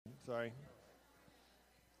Sorry.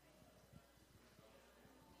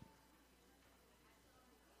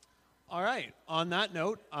 All right. On that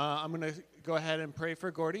note, I'm going to go ahead and pray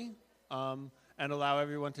for Gordy and allow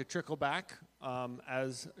everyone to trickle back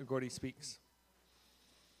as Gordy speaks.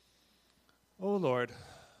 Oh, Lord,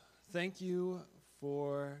 thank you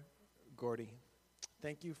for Gordy.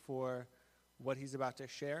 Thank you for what he's about to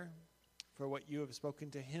share, for what you have spoken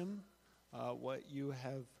to him, what you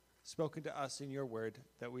have spoken to us in your word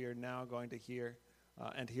that we are now going to hear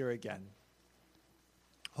and hear again.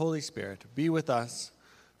 Holy Spirit, be with us,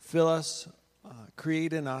 fill us,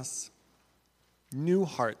 create in us new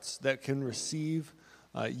hearts that can receive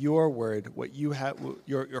your word, what you have,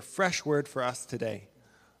 your fresh word for us today,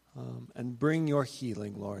 and bring your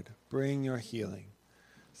healing, Lord. Bring your healing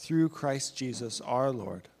through Christ Jesus our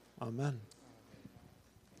Lord. Amen.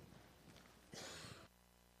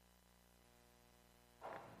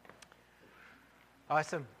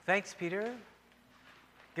 Awesome. Thanks, Peter.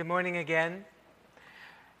 Good morning again.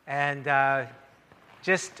 And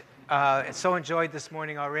so enjoyed this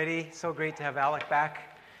morning already. So great to have Alec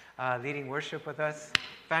back leading worship with us.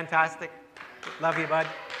 Fantastic. Love you, bud.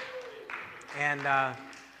 And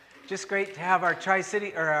just great to have our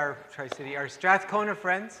Strathcona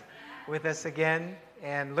friends with us again.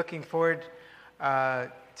 And looking forward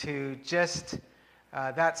to just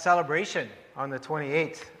that celebration on the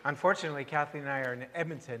 28th. Unfortunately, Kathleen and I are in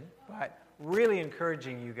Edmonton, but really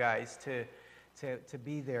encouraging you guys to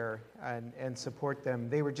be there and support them.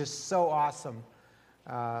 They were just so awesome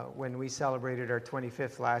when we celebrated our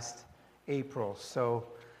 25th last April. So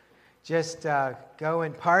just go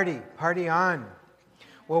and party on.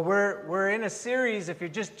 Well, we're in a series, if you're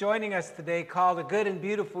just joining us today, called A Good and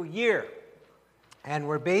Beautiful Year. And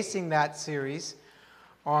we're basing that series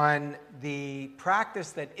on the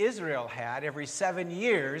practice that Israel had every 7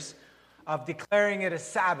 years of declaring it a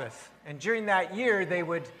Sabbath. And during that year, they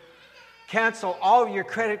would cancel all of your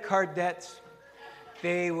credit card debts.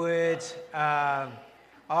 They would,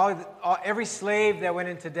 every slave that went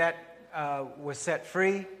into debt was set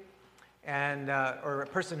free, and or a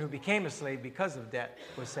person who became a slave because of debt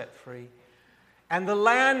was set free. And the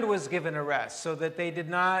land was given a rest so that they did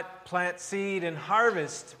not plant seed and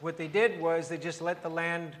harvest. What they did was they just let the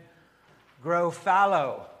land grow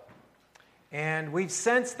fallow. And we've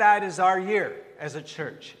sensed that as our year as a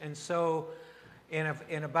church. And so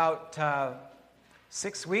in about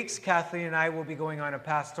 6 weeks, Kathleen and I will be going on a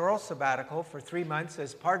pastoral sabbatical for 3 months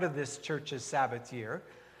as part of this church's Sabbath year.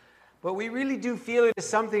 But we really do feel it is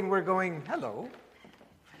something we're going,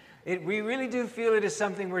 we really do feel it is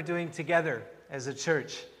something we're doing together as a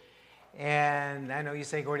church. And I know you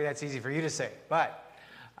say, Gordy, that's easy for you to say, but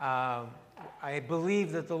I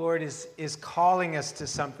believe that the Lord is calling us to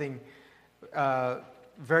something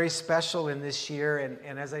very special in this year.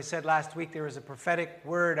 And as I said last week, there was a prophetic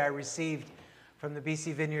word I received from the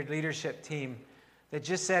BC Vineyard leadership team that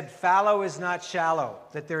just said, fallow is not shallow,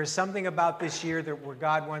 that there is something about this year where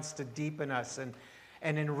God wants to deepen us and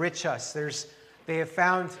enrich us. They have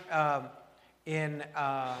found in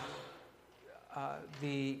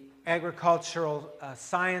the agricultural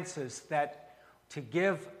sciences that to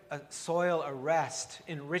give a soil a rest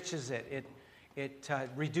enriches it. It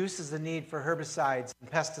reduces the need for herbicides and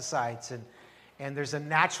pesticides, and there's a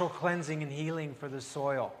natural cleansing and healing for the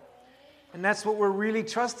soil. And that's what we're really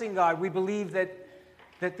trusting God. We believe that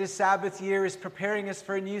this Sabbath year is preparing us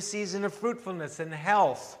for a new season of fruitfulness and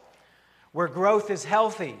health, where growth is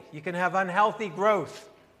healthy. You can have unhealthy growth,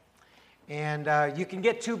 and you can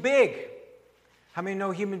get too big. How many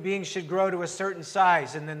know human beings should grow to a certain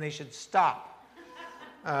size and then they should stop?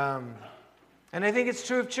 And I think it's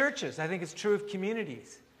true of churches. I think it's true of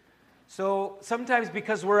communities. So sometimes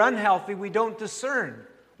because we're unhealthy, we don't discern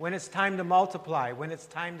when it's time to multiply, when it's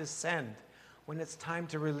time to send, when it's time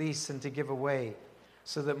to release and to give away,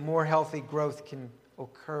 so that more healthy growth can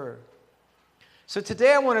occur. So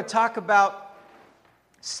today I want to talk about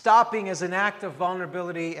stopping as an act of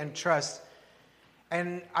vulnerability and trust.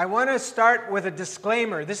 And I want to start with a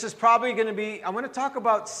disclaimer. This is probably going to be, I want to talk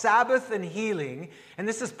about Sabbath and healing, and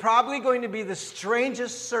this is probably going to be the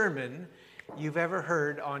strangest sermon you've ever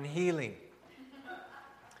heard on healing.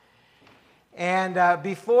 And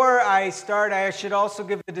before I start, I should also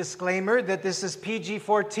give a disclaimer that this is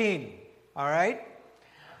PG-14, all right?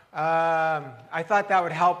 I thought that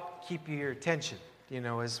would help keep your attention,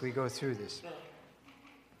 as we go through this.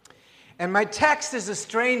 And my text is a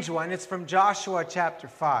strange one. It's from Joshua chapter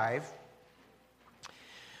 5.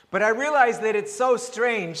 But I realize that it's so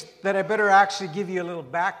strange that I better actually give you a little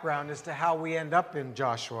background as to how we end up in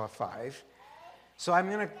Joshua 5. So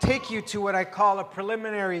I'm going to take you to what I call a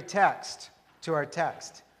preliminary text to our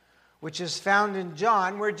text. which is found in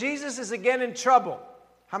John, where Jesus is again in trouble.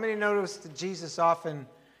 How many noticed that Jesus often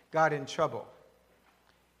got in trouble?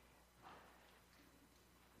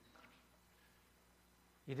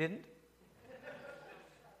 You didn't?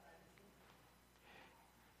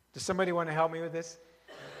 Does somebody want to help me with this?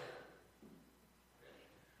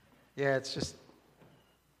 Yeah, it's just...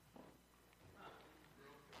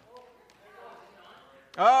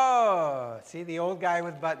 Oh, see, the old guy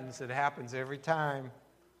with buttons. It happens every time.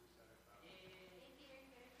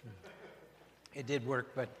 It did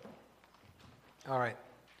work, but... All right.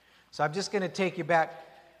 So I'm just going to take you back.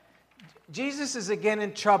 Jesus is again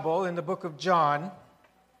in trouble in the book of John.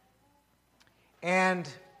 And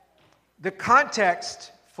the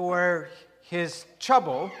context for his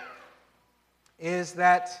trouble is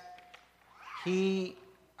that he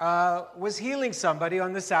was healing somebody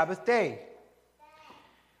on the Sabbath day.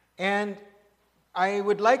 And I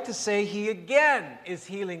would like to say he again is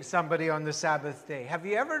healing somebody on the Sabbath day. Have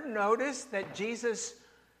you ever noticed that Jesus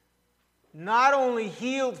not only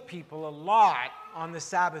healed people a lot on the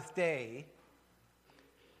Sabbath day,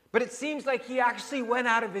 but it seems like he actually went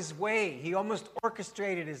out of his way. He almost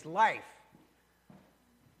orchestrated his life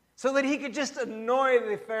so that he could just annoy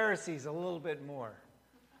the Pharisees a little bit more.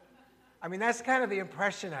 I mean, that's kind of the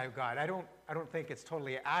impression I've got. I don't think it's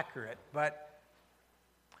totally accurate, but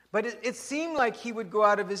it seemed like he would go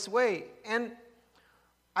out of his way. And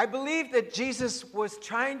I believe that Jesus was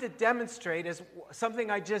trying to demonstrate, as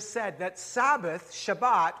something I just said, that Sabbath,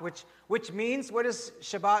 Shabbat, which means, what does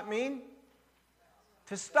Shabbat mean?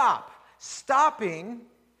 To stop. Stopping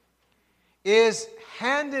is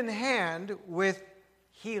hand in hand with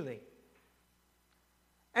healing.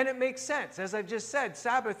 And it makes sense. As I've just said,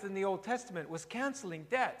 Sabbath in the Old Testament was canceling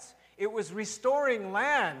debts. It was restoring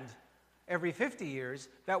land every 50 years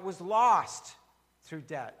that was lost through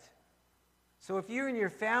debt. So if you and your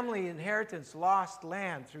family inheritance lost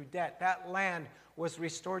land through debt, that land was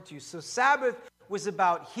restored to you. So Sabbath was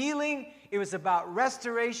about healing. It was about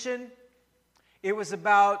restoration. It was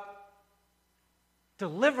about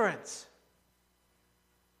deliverance.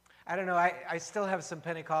 I don't know, I still have some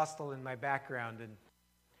Pentecostal in my background, and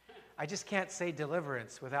I just can't say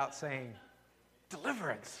deliverance without saying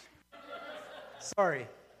deliverance. Sorry.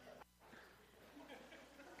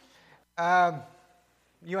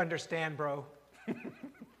 You understand, bro.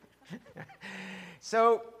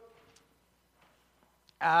 So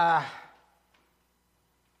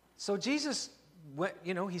Jesus,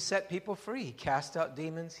 he set people free. He cast out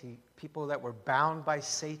demons. People that were bound by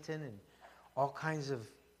Satan and all kinds of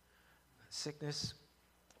sickness.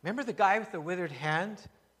 Remember the guy with the withered hand?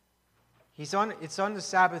 It's on the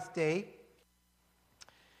Sabbath day.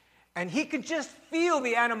 And he could just feel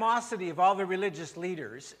the animosity of all the religious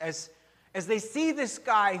leaders as they see this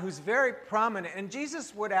guy who's very prominent. And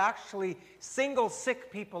Jesus would actually single sick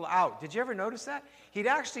people out. Did you ever notice that? He'd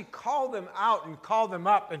actually call them out and call them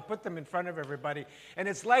up and put them in front of everybody. And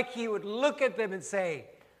it's like he would look at them and say,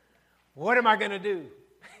 what am I going to do?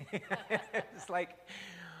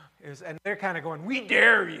 And they're kind of going, we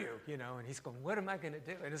dare you, And he's going, what am I going to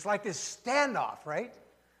do? And it's like this standoff, right?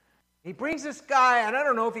 He brings this guy, and I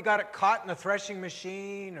don't know if he got it caught in a threshing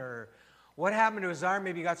machine or what happened to his arm.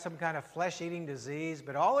 Maybe he got some kind of flesh-eating disease.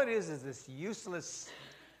 But all it is this useless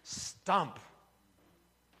stump,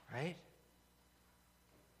 right?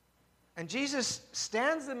 And Jesus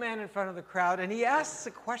stands the man in front of the crowd, and he asks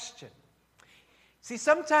a question. See,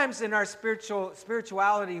 sometimes in our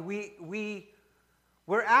spirituality,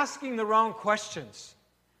 we're asking the wrong questions.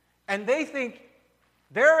 And they think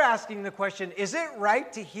they're asking the question, is it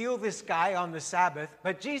right to heal this guy on the Sabbath?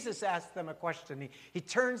 But Jesus asks them a question. He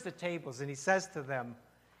turns the tables and he says to them,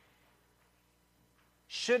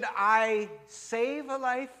 should I save a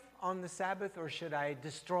life on the Sabbath or should I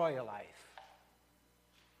destroy a life?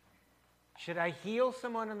 Should I heal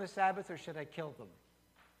someone on the Sabbath or should I kill them?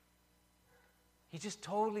 He just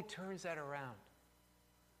totally turns that around.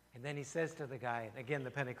 And then he says to the guy, and again,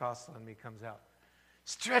 the Pentecostal in me comes out,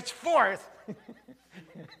 stretch forth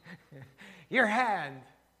your hand.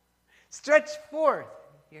 Stretch forth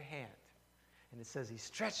your hand. And it says he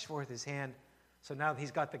stretched forth his hand, so now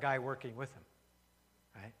he's got the guy working with him,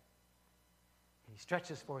 right? And he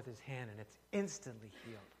stretches forth his hand, and it's instantly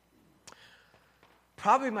healed.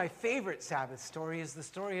 Probably my favorite Sabbath story is the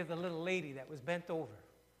story of the little lady that was bent over.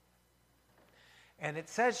 And it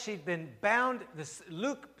says she'd been bound.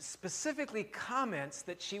 Luke specifically comments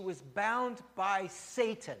that she was bound by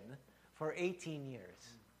Satan for 18 years.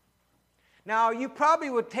 Now, you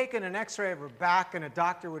probably would have taken an x-ray of her back and a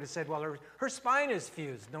doctor would have said, well, her spine is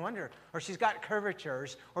fused, no wonder. Or she's got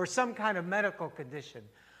curvatures or some kind of medical condition.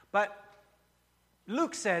 But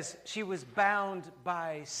Luke says she was bound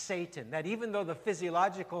by Satan, that even though the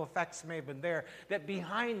physiological effects may have been there, that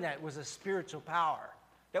behind that was a spiritual power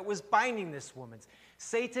that was binding this woman.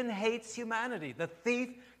 Satan hates humanity. The thief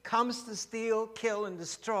comes to steal, kill, and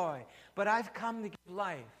destroy. But I've come to give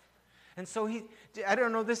life. And so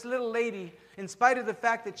this little lady, in spite of the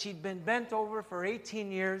fact that she'd been bent over for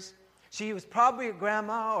 18 years, she was probably a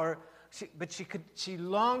grandma, but she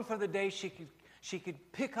longed for the day she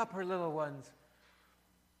could pick up her little ones.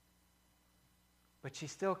 But she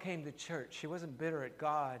still came to church. She wasn't bitter at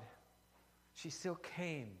God. She still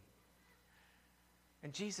came.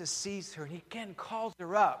 And Jesus sees her, and he again calls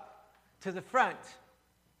her up to the front.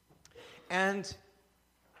 And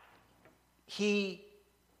he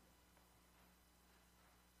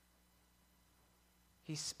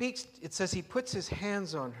speaks, it says he puts his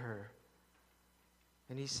hands on her.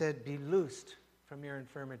 And he said, "Be loosed from your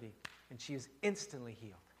infirmity." And she is instantly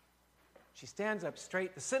healed. She stands up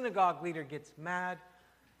straight. The synagogue leader gets mad,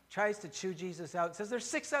 tries to chew Jesus out, says there's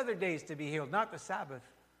 6 other days to be healed, not the Sabbath.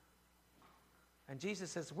 And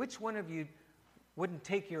Jesus says, which one of you wouldn't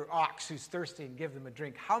take your ox who's thirsty and give them a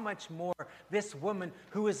drink? How much more this woman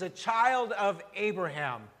who is a child of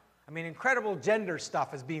Abraham? I mean, incredible gender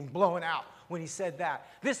stuff is being blown out when he said that.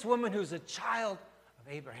 This woman who's a child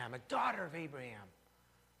of Abraham, a daughter of Abraham.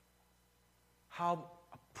 How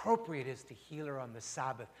appropriate it is to heal her on the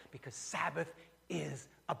Sabbath, because Sabbath is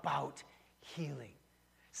about healing.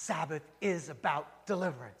 Sabbath is about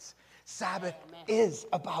deliverance. Sabbath is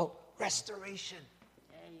about restoration.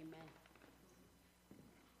 Amen.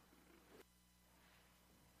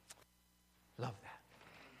 Love that.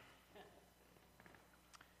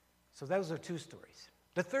 So those are 2 stories.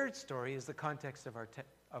 The third story is the context of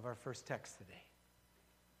our first text today,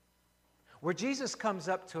 where Jesus comes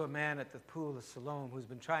up to a man at the pool of Siloam who's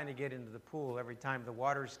been trying to get into the pool every time the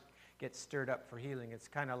waters get stirred up for healing. It's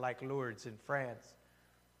kind of like Lourdes in France.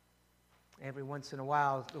 Every once in a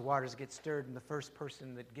while, the waters get stirred, and the first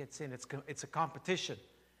person that gets in, it's a competition.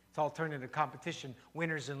 It's alternative competition,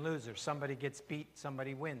 winners and losers. Somebody gets beat,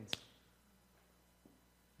 somebody wins.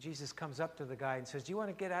 Jesus comes up to the guy and says, do you want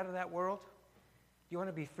to get out of that world? Do you want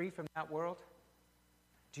to be free from that world?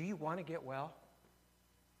 Do you want to get well?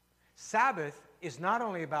 Sabbath is not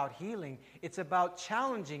only about healing, it's about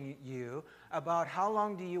challenging you about how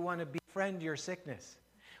long do you want to befriend your sickness.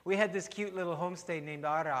 We had this cute little homestay named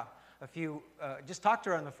Ara. Just talked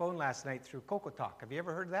to her on the phone last night through Coco Talk. Have you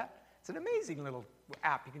ever heard of that? It's an amazing little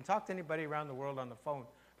app. You can talk to anybody around the world on the phone,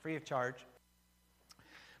 free of charge.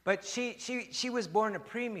 But she was born a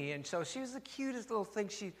preemie, and so she was the cutest little thing.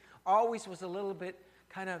 She always was a little bit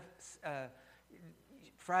kind of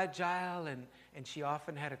fragile, and she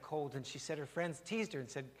often had a cold. And she said her friends teased her and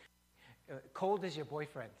said, cold as your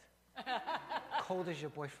boyfriend. Cold as your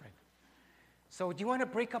boyfriend. So do you want to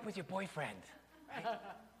break up with your boyfriend? Right?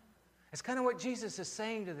 It's kind of what Jesus is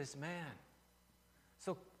saying to this man.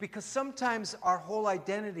 So, because sometimes our whole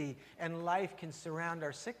identity and life can surround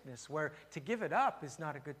our sickness, where to give it up is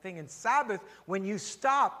not a good thing. And Sabbath, when you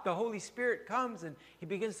stop, the Holy Spirit comes and he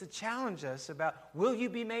begins to challenge us about, will you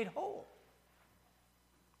be made whole?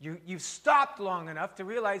 You've stopped long enough to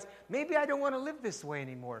realize, maybe I don't want to live this way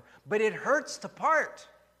anymore. But it hurts to part.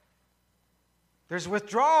 There's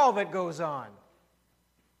withdrawal that goes on.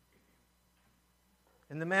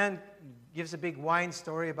 And the man gives a big whine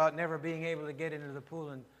story about never being able to get into the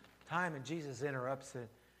pool in time, and Jesus interrupts it,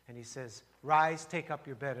 and he says, rise, take up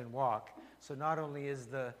your bed, and walk. So not only is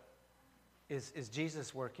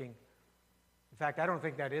Jesus working, in fact, I don't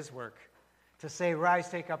think that is work. To say, rise,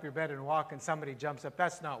 take up your bed, and walk, and somebody jumps up,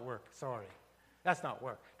 that's not work, sorry. That's not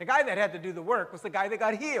work. The guy that had to do the work was the guy that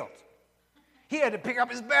got healed. He had to pick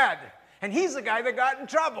up his bed, and he's the guy that got in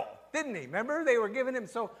trouble. Didn't he? Remember? They were giving him,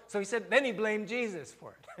 so he said, then he blamed Jesus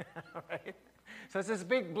for it. Right? So it's this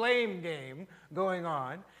big blame game going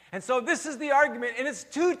on. And so this is the argument, and it's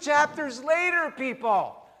 2 chapters later,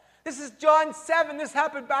 people. This is John 7. This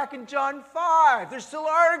happened back in John 5. They're still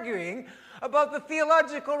arguing about the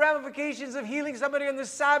theological ramifications of healing somebody on the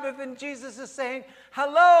Sabbath, and Jesus is saying,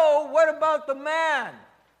 hello, what about the man?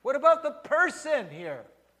 What about the person here?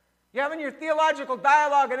 You're having your theological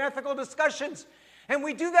dialogue and ethical discussions. And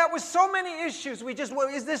we do that with so many issues. We just, well,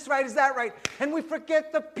 is this right? Is that right? And we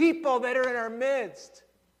forget the people that are in our midst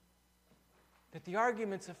that the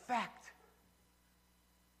arguments affect.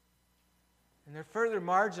 And they're further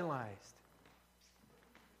marginalized.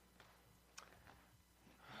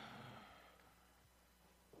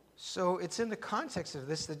 So it's in the context of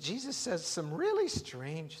this that Jesus says some really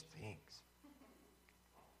strange things.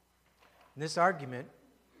 In this argument,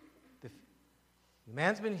 The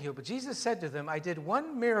man's been healed. But Jesus said to them, I did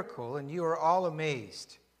one miracle, and you are all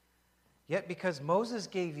amazed. Yet because Moses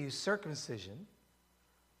gave you circumcision,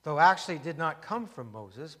 though actually it did not come from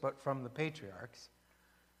Moses, but from the patriarchs,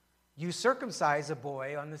 you circumcise a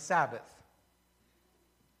boy on the Sabbath.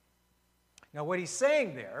 Now what he's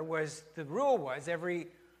saying there was, the rule was every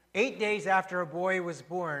 8 days after a boy was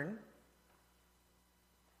born,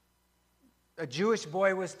 a Jewish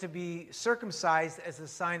boy was to be circumcised as a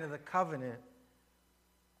sign of the covenant.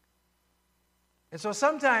 And so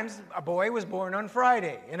sometimes a boy was born on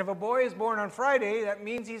Friday. And if a boy is born on Friday, that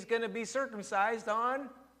means he's going to be circumcised on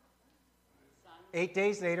 8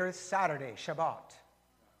 days later, it's Saturday, Shabbat.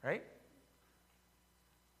 Right?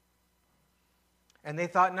 And they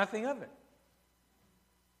thought nothing of it.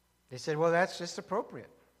 They said, well, that's just appropriate.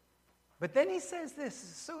 But then he says this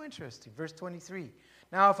is so interesting. Verse 23.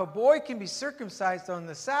 Now, if a boy can be circumcised on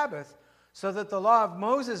the Sabbath so that the law of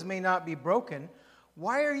Moses may not be broken,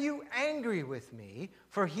 why are you angry with me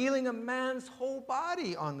for healing a man's whole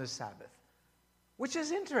body on the Sabbath? Which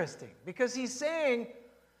is interesting because he's saying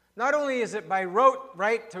not only is it by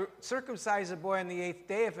right to circumcise a boy on the 8th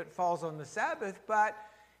day if it falls on the Sabbath, but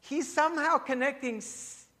he's somehow connecting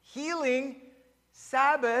healing,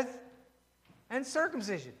 Sabbath, and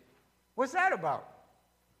circumcision. What's that about?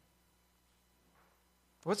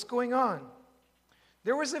 What's going on?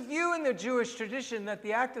 There was a view in the Jewish tradition that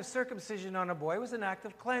the act of circumcision on a boy was an act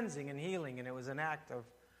of cleansing and healing, and it was an act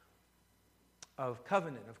of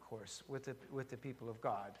covenant, of course, with the people of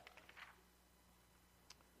God.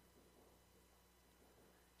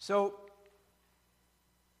 So,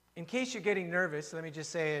 in case you're getting nervous, let me just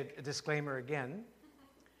say a disclaimer again,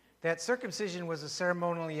 that circumcision was a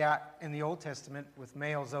ceremonial act in the Old Testament with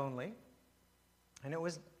males only, and it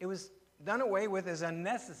was done away with as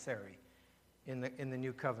unnecessary in the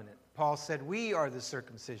New Covenant. Paul said, we are the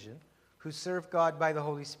circumcision who serve God by the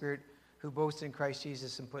Holy Spirit, who boast in Christ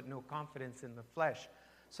Jesus and put no confidence in the flesh.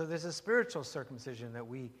 So there's a spiritual circumcision that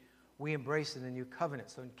we embrace in the New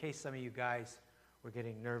Covenant. So in case some of you guys were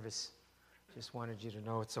getting nervous, just wanted you to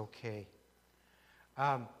know it's okay.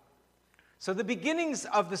 So the beginnings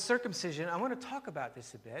of the circumcision, I want to talk about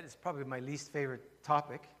this a bit. It's probably my least favorite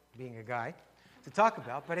topic, being a guy, to talk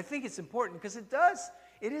about, but I think it's important because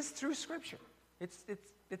it is through Scripture.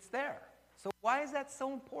 It's there. So why is that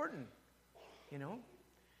so important? You know?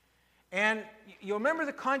 And you'll remember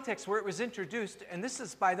the context where it was introduced, and this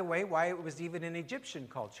is, by the way, why it was even in Egyptian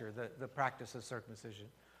culture, the practice of circumcision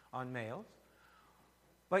on males.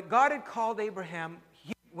 But God had called Abraham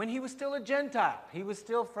when he was still a Gentile. He was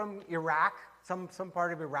still from Iraq, some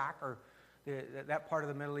part of Iraq, or that part of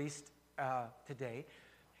the Middle East today,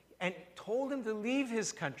 and told him to leave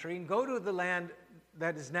his country and go to the land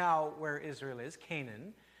that is now where Israel is,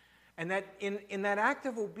 Canaan, and that in that act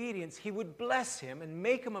of obedience, he would bless him and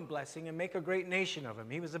make him a blessing and make a great nation of him.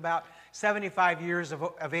 He was about 75 years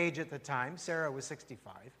of age at the time. Sarah was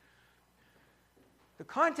 65. The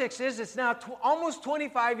context is it's now almost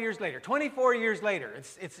 25 years later, 24 years later.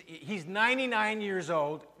 He's 99 years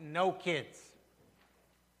old, no kids.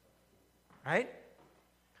 Right?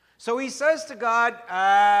 So he says to God,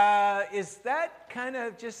 is that kind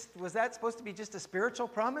of was that supposed to be just a spiritual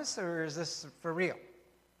promise, or is this for real?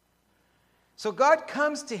 So God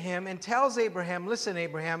comes to him and tells Abraham, listen,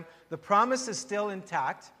 Abraham, the promise is still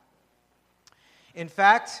intact. In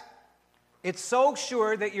fact, it's so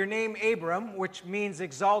sure that your name Abram, which means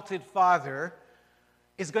exalted father,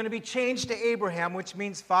 is going to be changed to Abraham, which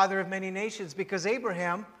means father of many nations, because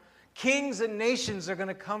Abraham, kings and nations are going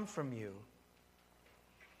to come from you.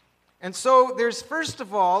 And so there's, first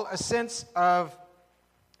of all, a sense of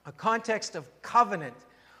a context of covenant,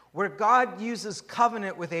 where God uses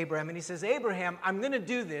covenant with Abraham, and he says, Abraham, I'm going to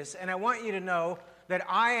do this, and I want you to know that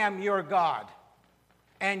I am your God,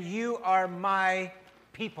 and you are my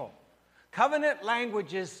people. Covenant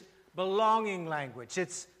language is belonging language.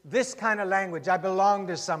 It's this kind of language. I belong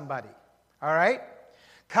to somebody. All right?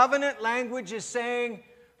 Covenant language is saying,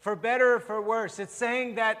 for better or for worse, it's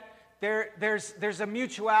saying that there's a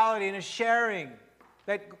mutuality and a sharing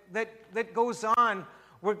that goes on,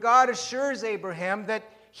 where God assures Abraham that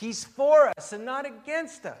he's for us and not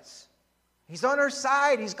against us. He's on our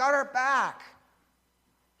side. He's got our back.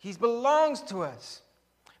 He belongs to us.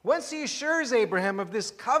 Once he assures Abraham of this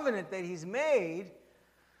covenant that he's made,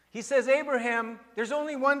 he says, Abraham, there's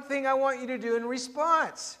only one thing I want you to do in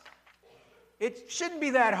response. It shouldn't be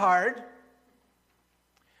that hard.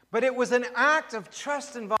 But it was an act of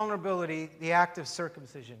trust and vulnerability, the act of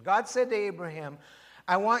circumcision. God said to Abraham,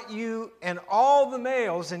 I want you and all the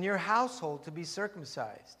males in your household to be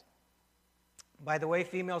circumcised. By the way,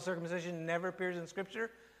 female circumcision never appears in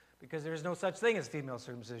Scripture, because there's no such thing as female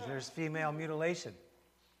circumcision. There's female mutilation.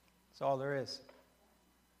 That's all there is.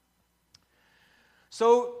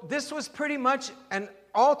 So this was pretty much an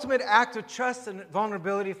ultimate act of trust and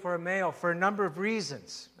vulnerability for a male for a number of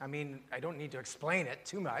reasons. I mean, I don't need to explain it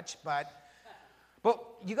too much, but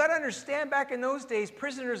you got to understand, back in those days,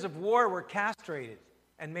 prisoners of war were castrated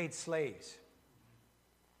and made slaves.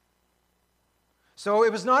 So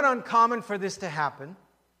it was not uncommon for this to happen.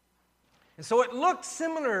 And so it looked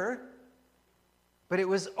similar, but it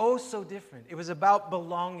was oh so different. It was about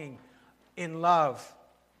belonging in love,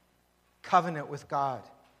 covenant with God.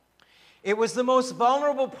 It was the most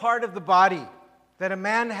vulnerable part of the body that a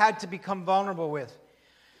man had to become vulnerable with.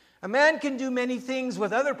 A man can do many things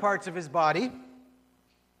with other parts of his body.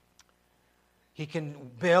 He can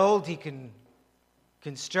build, he can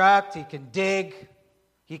construct, he can dig,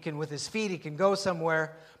 he can, with his feet, he can go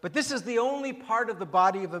somewhere. But this is the only part of the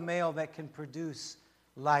body of a male that can produce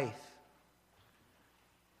life.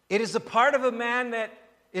 It is the part of a man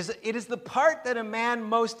it is the part that a man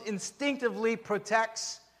most instinctively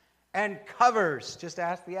protects and covers. Just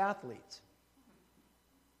ask the athletes.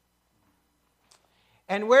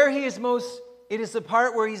 And it is the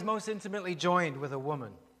part where he's most intimately joined with a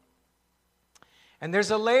woman. And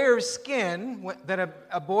there's a layer of skin that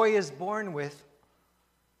a boy is born with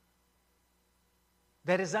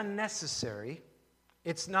that is unnecessary.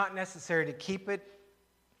 It's not necessary to keep it.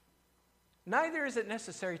 Neither is it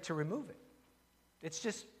necessary to remove it. It's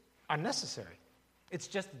just unnecessary. It's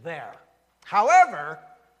just there. However,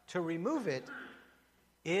 to remove it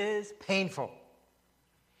is painful.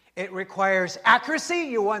 It requires accuracy.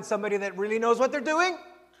 You want somebody that really knows what they're doing.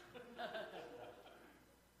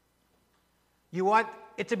 You want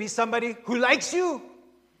it to be somebody who likes you.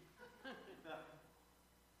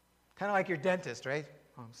 Kind of like your dentist, right?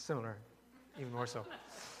 Oh, similar, even more so.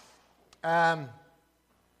 And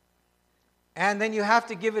then you have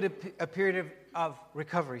to give it a period of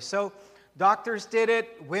recovery. So doctors did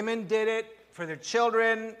it, women did it for their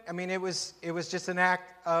children. I mean, it was just an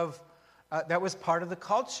act of, that was part of the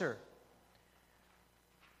culture.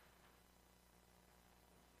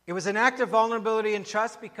 It was an act of vulnerability and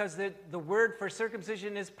trust because the word for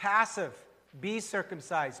circumcision is passive. Be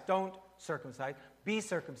circumcised. Don't circumcise. Be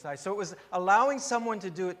circumcised. So it was allowing someone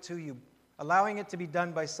to do it to you, allowing it to be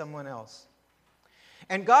done by someone else.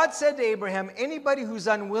 And God said to Abraham, anybody who's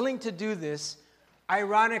unwilling to do this,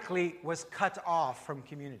 ironically, was cut off from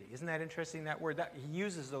community. Isn't that interesting, that word? He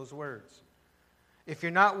uses those words. If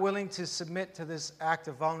you're not willing to submit to this act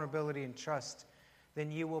of vulnerability and trust,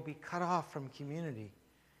 then you will be cut off from community.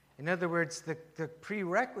 In other words, the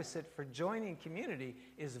prerequisite for joining community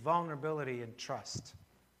is vulnerability and trust.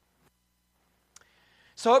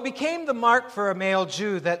 So it became the mark for a male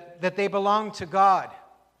Jew that they belonged to God.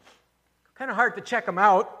 Kind of hard to check them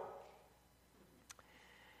out.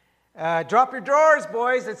 Drop your drawers,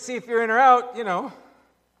 boys. Let's see if you're in or out,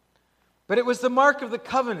 But it was the mark of the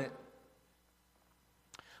covenant.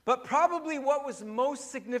 But probably what was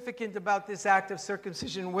most significant about this act of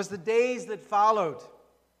circumcision was the days that followed.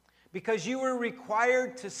 Because you were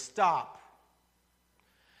required to stop.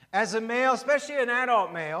 As a male, especially an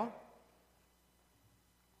adult male,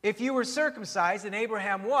 if you were circumcised, and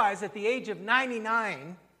Abraham was, at the age of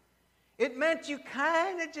 99, it meant you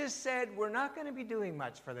kind of just said, we're not going to be doing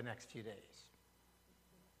much for the next few days.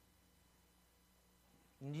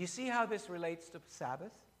 And you see how this relates to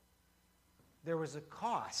Sabbath? There was a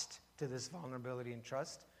cost to this vulnerability and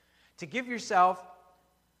trust. To give yourself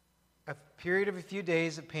a period of a few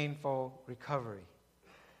days of painful recovery.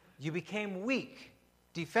 You became weak,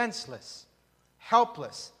 defenseless,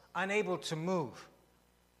 helpless, unable to move.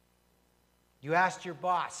 You asked your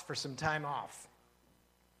boss for some time off.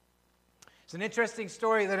 It's an interesting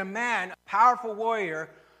story that a man, a powerful warrior,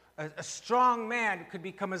 a strong man, could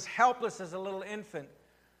become as helpless as a little infant.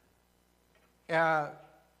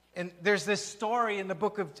 And there's this story in the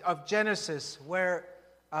book of Genesis where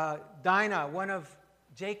Dinah, one of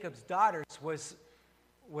Jacob's daughters, was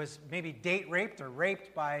maybe date raped or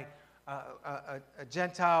raped by a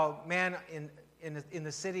Gentile man in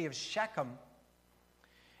the city of Shechem.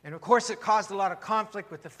 And of course, it caused a lot of conflict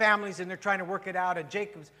with the families, and they're trying to work it out. And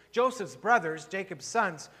Joseph's brothers, Jacob's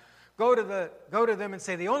sons, go to them and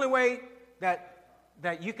say, the only way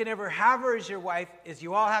that you can ever have her as your wife is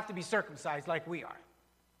you all have to be circumcised like we are.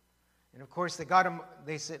 And of course, they got him.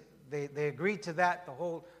 They said they agreed to that.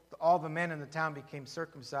 All the men in the town became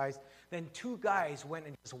circumcised. Then 2 guys went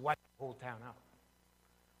and just wiped the whole town out.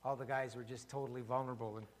 All the guys were just totally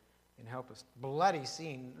vulnerable and helpless. Bloody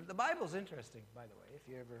scene. The Bible's interesting, by the way, if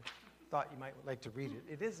you ever thought you might like to read it.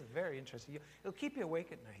 It is very interesting. It'll keep you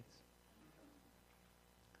awake at nights.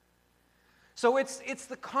 So it's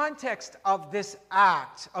the context of this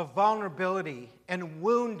act of vulnerability and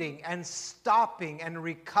wounding and stopping and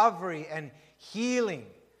recovery and healing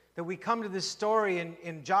that we come to this story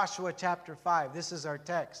in Joshua chapter 5. This is our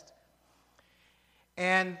text.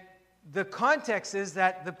 And the context is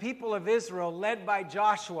that the people of Israel, led by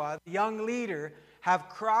Joshua, the young leader, have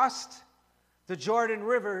crossed the Jordan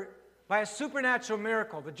River by a supernatural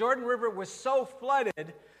miracle. The Jordan River was so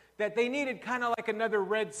flooded that they needed kind of like another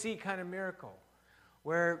Red Sea kind of miracle,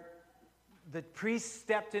 where the priests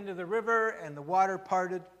stepped into the river and the water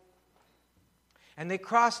parted, and they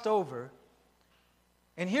crossed over.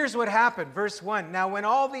 And here's what happened, verse 1. Now when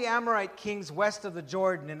all the Amorite kings west of the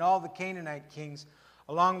Jordan and all the Canaanite kings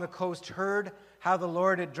along the coast heard how the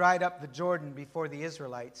Lord had dried up the Jordan before the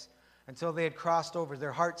Israelites until they had crossed over,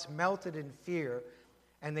 their hearts melted in fear,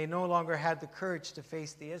 and they no longer had the courage to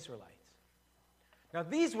face the Israelites. Now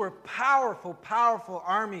these were powerful, powerful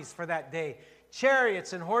armies for that day.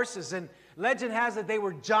 Chariots and horses, and legend has it they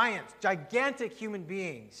were giants, gigantic human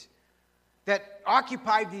beings that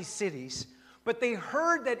occupied these cities. But they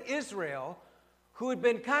heard that Israel, who had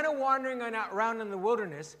been kind of wandering around in the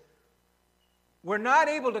wilderness, were not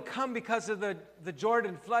able to come because of the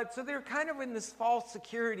Jordan flood. So they're kind of in this false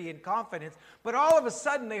security and confidence. But all of a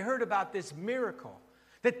sudden they heard about this miracle,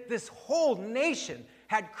 that this whole nation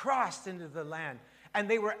had crossed into the land. And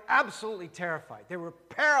they were absolutely terrified. They were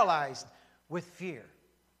paralyzed with fear.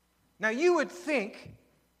 Now you would think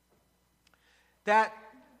that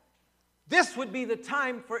this would be the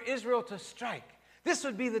time for Israel to strike. This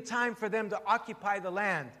would be the time for them to occupy the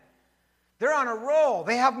land. They're on a roll.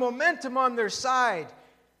 They have momentum on their side.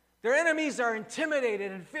 Their enemies are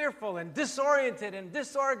intimidated and fearful and disoriented and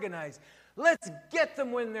disorganized. Let's get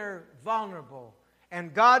them when they're vulnerable.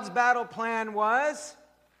 And God's battle plan was...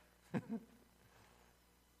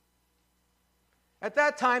 At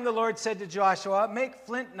that time, the Lord said to Joshua, make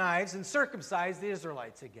flint knives and circumcise the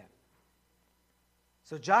Israelites again.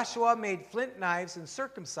 So Joshua made flint knives and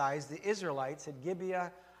circumcised the Israelites at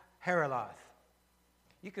Gibeah Haraloth.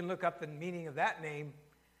 You can look up the meaning of that name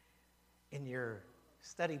in your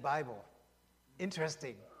study Bible.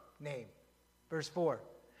 Interesting name. Verse 4.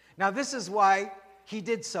 Now this is why he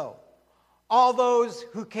did so. All those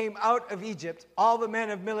who came out of Egypt, all the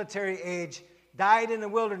men of military age, died in the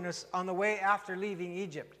wilderness on the way after leaving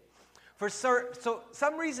Egypt. For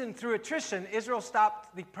some reason, through attrition, Israel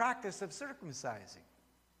stopped the practice of circumcising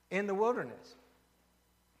in the wilderness.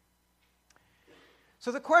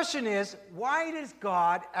 So the question is, why does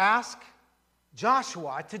God ask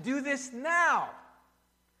Joshua to do this now?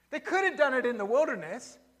 They could have done it in the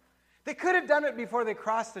wilderness. They could have done it before they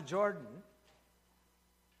crossed the Jordan.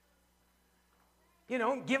 You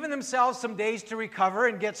know, given themselves some days to recover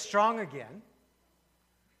and get strong again.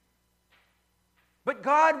 But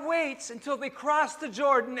God waits until they cross the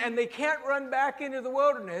Jordan and they can't run back into the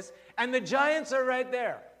wilderness, and the giants are right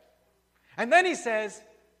there. And then he says,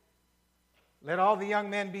 let all the young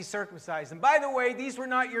men be circumcised. And by the way, these were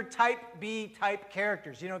not your type B type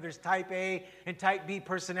characters. You know, there's type A and type B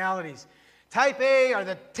personalities. Type A are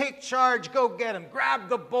the take charge, go get them. Grab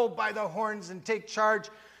the bull by the horns and take charge.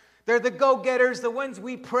 They're the go-getters, the ones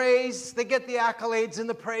we praise. They get the accolades and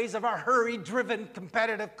the praise of our hurry-driven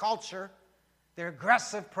competitive culture. They're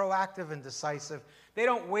aggressive, proactive, and decisive. They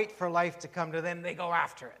don't wait for life to come to them. They go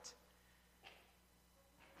after it.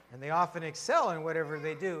 And they often excel in whatever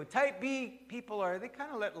they do. Type B people they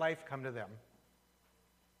kind of let life come to them.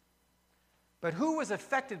 But who was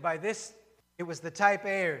affected by this? It was the type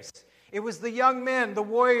A's. It was the young men, the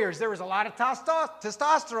warriors. There was a lot of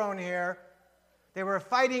testosterone here. They were a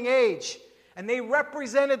fighting age. And they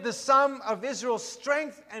represented the sum of Israel's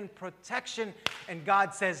strength and protection. And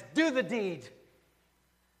God says, do the deed.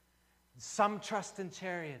 Some trust in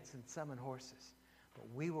chariots and some in horses. But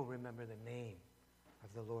we will remember the name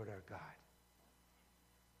of the Lord our God.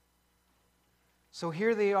 So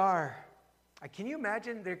here they are. Can you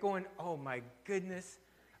imagine? They're going, oh my goodness.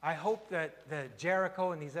 I hope that the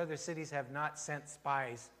Jericho and these other cities have not sent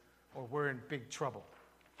spies or we're in big trouble.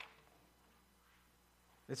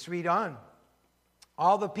 Let's read on.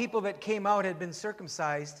 All the people that came out had been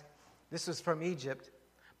circumcised. This was from Egypt.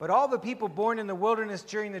 But all the people born in the wilderness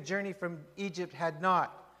during the journey from Egypt had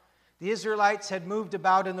not. The Israelites had moved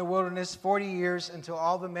about in the wilderness 40 years until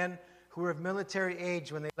all the men who were of military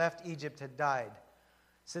age when they left Egypt had died,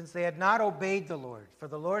 since they had not obeyed the Lord. For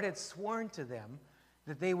the Lord had sworn to them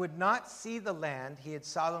that they would not see the land he had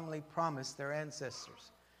solemnly promised their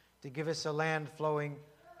ancestors, to give us a land flowing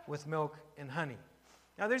with milk and honey.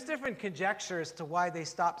 Now, there's different conjecture as to why they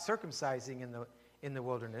stopped circumcising in the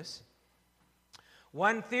wilderness.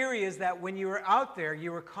 One theory is that when you were out there,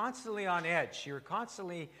 you were constantly on edge. You were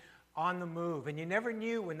constantly on the move, and you never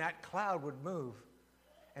knew when that cloud would move.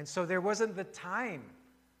 And so there wasn't the time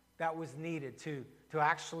that was needed to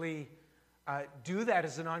actually do that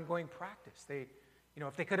as an ongoing practice.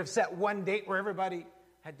 If they could have set one date where everybody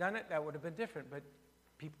had done it, that would have been different. But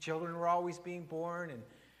children were always being born,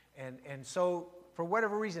 and so for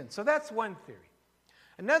whatever reason. So that's one theory.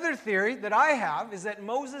 Another theory that I have is that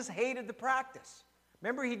Moses hated the practice.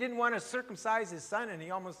 Remember, he didn't want to circumcise his son, and he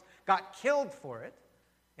almost got killed for it.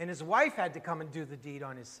 And his wife had to come and do the deed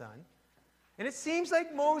on his son. And it seems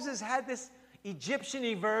like Moses had this Egyptian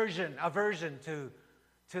aversion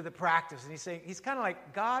to the practice. And he's kind of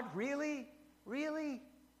like, God, really? Really?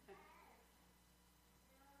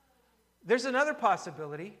 There's another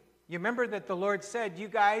possibility. You remember that the Lord said, you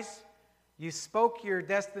guys, you spoke your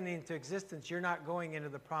destiny into existence. You're not going into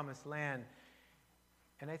the promised land.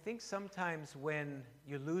 And I think sometimes when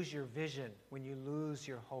you lose your vision, when you lose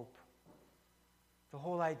your hope, the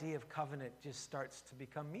whole idea of covenant just starts to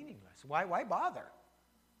become meaningless. Why bother?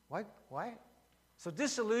 Why? So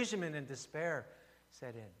disillusionment and despair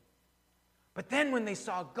set in. But then when they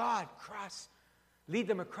saw God lead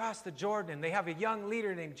them across the Jordan, and they have a young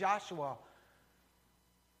leader named Joshua,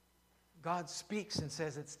 God speaks and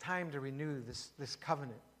says it's time to renew this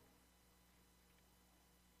covenant.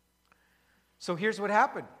 So here's what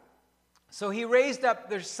happened. So he raised up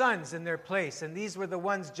their sons in their place, and these were the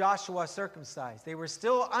ones Joshua circumcised. They were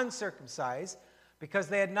still uncircumcised because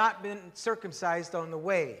they had not been circumcised on the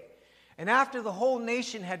way. And after the whole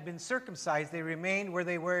nation had been circumcised, they remained where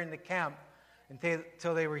they were in the camp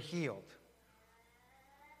until they were healed.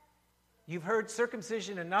 You've heard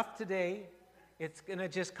circumcision enough today. It's going to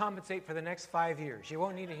just compensate for the next 5 years. You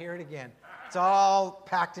won't need to hear it again. It's all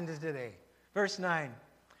packed into today. Verse 9.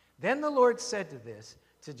 Then the Lord said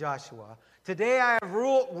to Joshua, today I have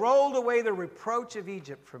rolled away the reproach of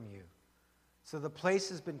Egypt from you. So the place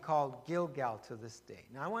has been called Gilgal to this day.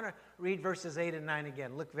 Now I want to read verses 8 and 9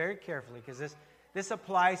 again. Look very carefully, because this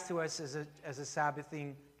applies to us as a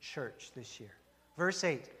Sabbathing church this year. Verse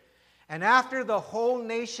 8. And after the whole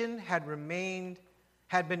nation had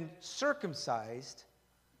been circumcised,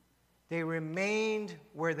 they remained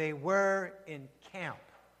where they were in camp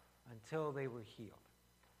until they were healed.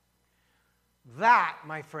 That,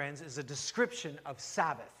 my friends, is a description of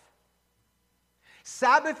Sabbath.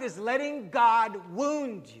 Sabbath is letting God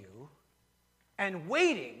wound you and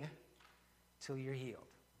waiting till you're healed.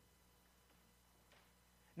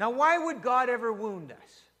 Now, why would God ever wound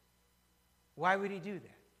us? Why would he do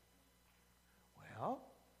that? Well,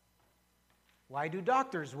 why do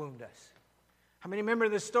doctors wound us? How many remember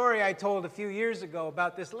the story I told a few years ago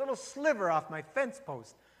about this little sliver off my fence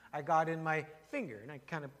post I got in my finger? And I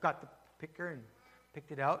kind of got the picker and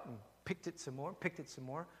picked it out and picked it some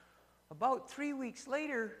more. About 3 weeks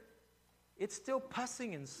later, it's still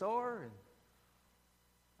pussing and sore. And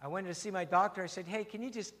I went to see my doctor. I said, hey, can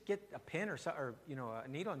you just get a pin or a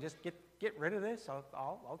needle and just get rid of this?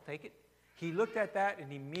 I'll take it. He looked at that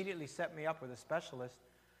and immediately set me up with a specialist,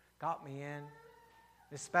 got me in.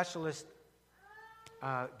 The specialist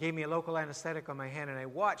gave me a local anesthetic on my hand, and I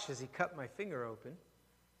watched as he cut my finger open.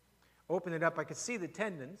 Opened it up, I could see the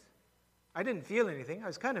tendons. I didn't feel anything. I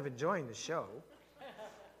was kind of enjoying the show.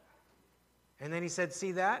 And then he said,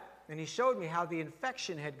 see that? And he showed me how the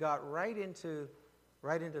infection had got right into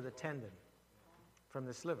the tendon from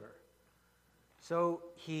the sliver. So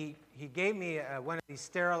he gave me one of these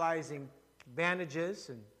sterilizing bandages,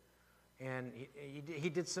 and he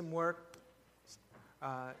did some work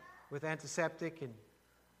with antiseptic and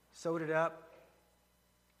sewed it up.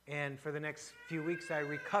 And for the next few weeks, I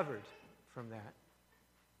recovered from that.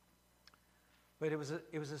 But it was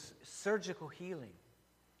a surgical healing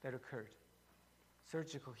that occurred.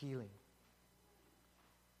 Surgical healing.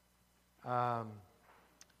 I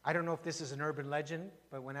don't know if this is an urban legend,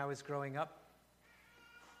 but when I was growing up,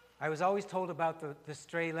 I was always told about the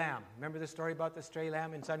stray lamb. Remember the story about the stray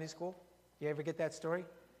lamb in Sunday school? You ever get that story?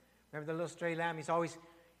 Remember the little stray lamb? He's always,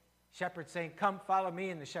 shepherd's saying, come, follow me.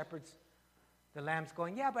 And the lamb's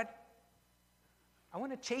going, yeah, but I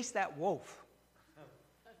want to chase that wolf.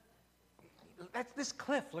 This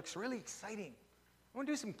cliff looks really exciting. I want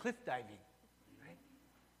to do some cliff diving. Right?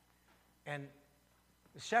 And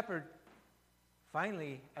the shepherd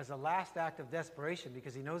finally, as a last act of desperation,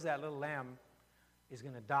 because he knows that little lamb is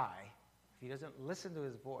going to die if he doesn't listen to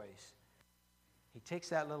his voice, he takes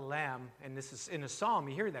that little lamb, and this is in a psalm,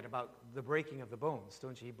 you hear that about the breaking of the bones,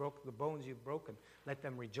 don't you? He broke the bones you've broken, let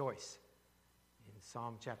them rejoice. In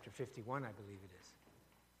Psalm chapter 51, I believe it is.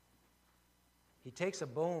 He takes a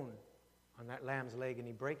bone on that lamb's leg and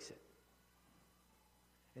he breaks it.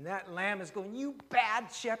 And that lamb is going, "You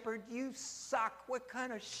bad shepherd, you suck. What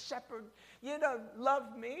kind of shepherd? You don't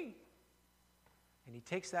love me." And he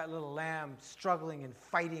takes that little lamb, struggling and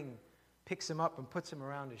fighting, picks him up and puts him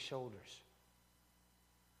around his shoulders.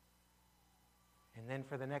 And then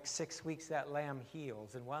for the next 6 weeks, that lamb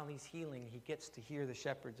heals. And while he's healing, he gets to hear the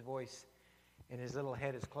shepherd's voice, and his little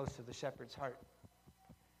head is close to the shepherd's heart.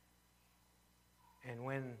 And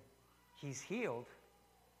when he's healed,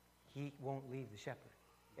 he won't leave the shepherd.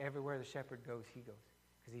 Everywhere the shepherd goes, he goes.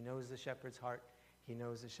 Because he knows the shepherd's heart. He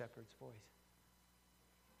knows the shepherd's voice.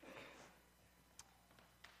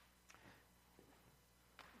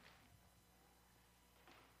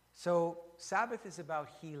 So Sabbath is about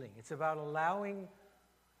healing. It's about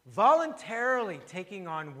voluntarily taking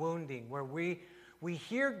on wounding, where we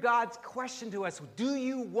hear God's question to us, do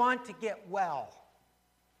you want to get well?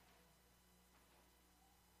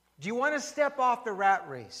 Do you want to step off the rat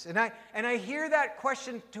race? And I hear that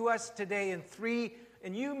question to us today in three,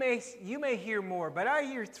 and you may hear more, but I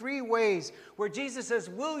hear three ways where Jesus says,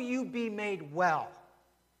 will you be made well?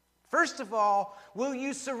 First of all, will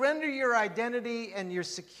you surrender your identity and your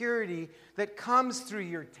security that comes through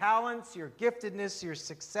your talents, your giftedness, your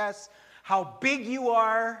success, how big you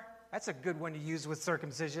are? That's a good one to use with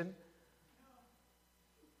circumcision.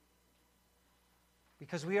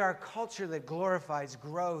 Because we are a culture that glorifies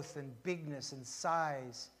growth and bigness and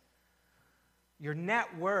size. Your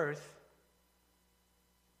net worth,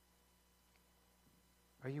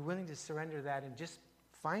 are you willing to surrender that and just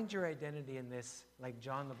find your identity in this, like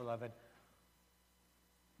John the Beloved?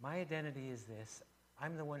 My identity is this.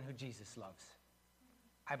 I'm the one who Jesus loves.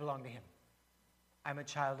 I belong to him. I'm a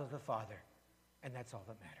child of the Father, and that's all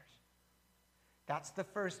that matters. That's the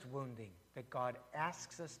first wounding that God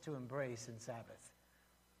asks us to embrace in Sabbath.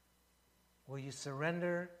 Will you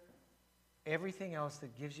surrender everything else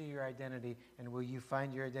that gives you your identity, and will you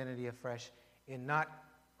find your identity afresh in not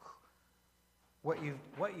what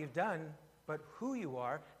you've done, but who you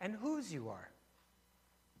are and whose you are?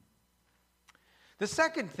 The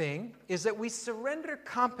second thing is that we surrender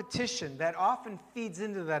competition that often feeds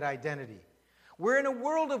into that identity. We're in a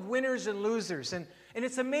world of winners and losers, and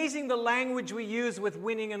it's amazing the language we use with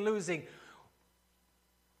winning and losing.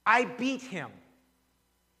 I beat him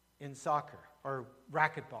in soccer or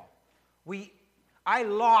racquetball. I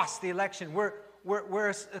lost the election. We're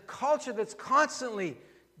a culture that's constantly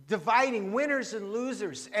dividing winners and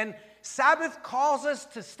losers. And Sabbath calls us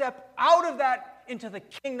to step out of that into the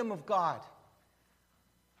kingdom of God,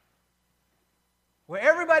 where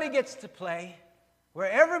everybody gets to play, where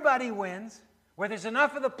everybody wins, where there's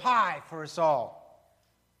enough of the pie for us all.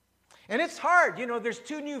 And it's hard. You know, there's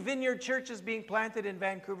 2 new Vineyard churches being planted in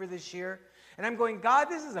Vancouver this year. And I'm going, God,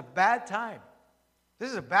 this is a bad time. This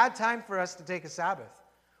is a bad time for us to take a Sabbath.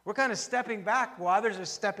 We're kind of stepping back while others are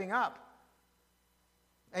stepping up.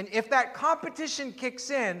 And if that competition kicks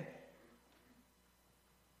in,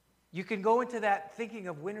 you can go into that thinking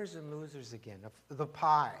of winners and losers again, of the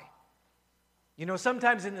pie. You know,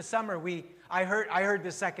 sometimes in the summer, I heard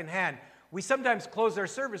this secondhand. We sometimes close our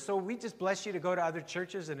service, so we just bless you to go to other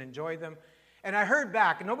churches and enjoy them. And I heard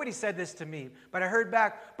back, and nobody said this to me, but I heard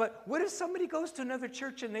back, but what if somebody goes to another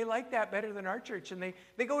church and they like that better than our church, and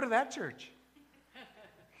they go to that church?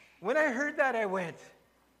 When I heard that, I went,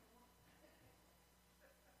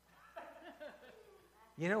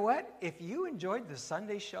 you know what? If you enjoyed the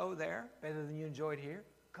Sunday show there better than you enjoyed here,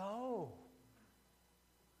 go.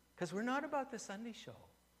 Because we're not about the Sunday show.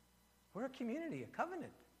 We're a community, a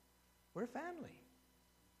covenant. We're a family.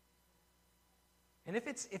 And if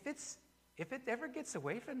it ever gets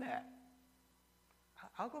away from that,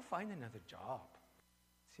 I'll go find another job.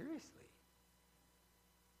 Seriously.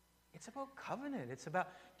 It's about covenant. It's about,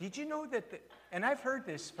 did you know that, and I've heard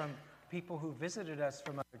this from people who visited us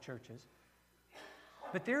from other churches,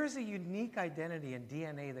 but there is a unique identity and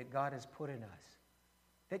DNA that God has put in us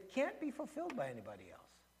that can't be fulfilled by anybody else.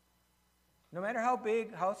 No matter how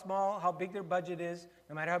big, how small, how big their budget is,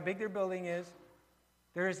 no matter how big their building is,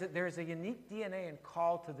 there is a unique DNA and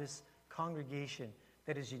call to this congregation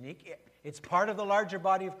that is unique. It's part of the larger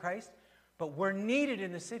body of Christ, but we're needed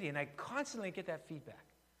in the city, and I constantly get that feedback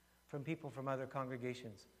from people from other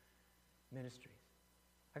congregations, ministries.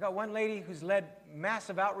 I got one lady who's led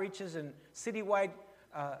massive outreaches and citywide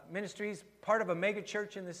ministries, part of a mega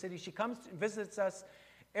church in the city. She comes and visits us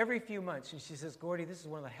every few months, and she says, Gordy, this is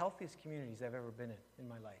one of the healthiest communities I've ever been in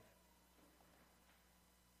my life.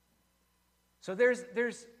 So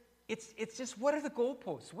it's just, what are the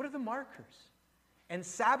goalposts? What are the markers? And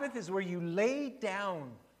Sabbath is where you lay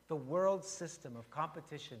down the world system of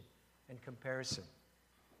competition and comparison,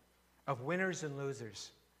 of winners and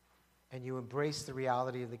losers, and you embrace the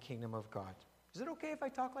reality of the kingdom of God. Is it okay if I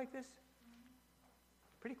talk like this?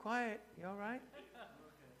 Pretty quiet. You all right?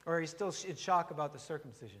 Or are you still in shock about the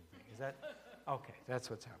circumcision thing? Is that okay? That's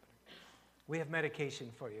what's happening. We have medication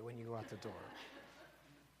for you when you go out the door.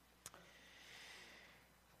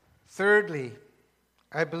 Thirdly,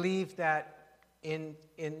 I believe that in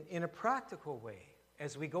a practical way,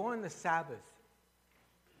 as we go on the Sabbath,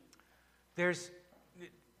 there's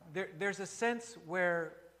a sense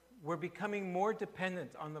where we're becoming more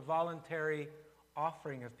dependent on the voluntary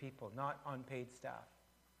offering of people, not on paid staff.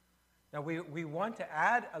 Now, we want to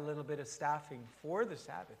add a little bit of staffing for the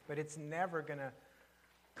Sabbath, but it's never going to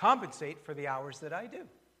compensate for the hours that I do.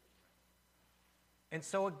 And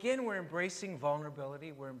so again, we're embracing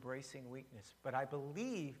vulnerability, we're embracing weakness. But I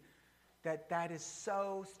believe that that is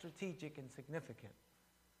so strategic and significant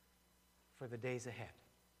for the days ahead.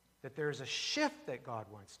 That there's a shift that God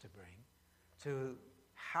wants to bring to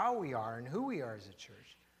how we are and who we are as a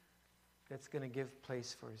church that's going to give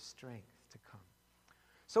place for His strength to come.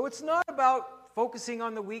 So it's not about focusing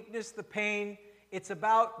on the weakness, the pain. It's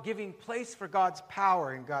about giving place for God's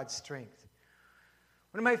power and God's strength.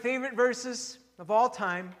 One of my favorite verses of all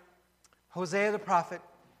time, Hosea the prophet.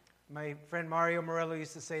 My friend Mario Morello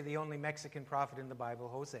used to say the only Mexican prophet in the Bible,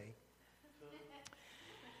 Jose.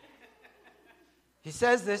 He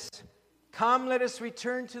says this, "Come, let us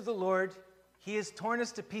return to the Lord. He has torn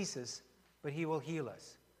us to pieces, but He will heal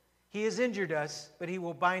us. He has injured us, but He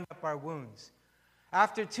will bind up our wounds.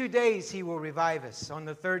 After 2 days He will revive us. On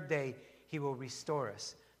the third day He will restore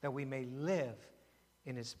us, that we may live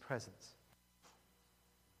in His presence."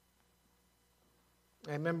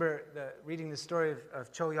 I remember reading the story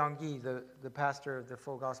of Cho Yong-gi, the pastor of the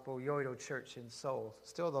Full Gospel Yoido Church in Seoul,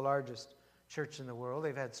 still the largest church in the world.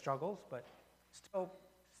 They've had struggles, but still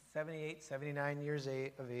 78, 79 years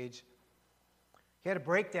of age. He had a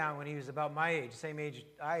breakdown when he was about my age, same age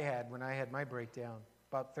I had when I had my breakdown,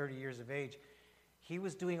 about 30 years of age. He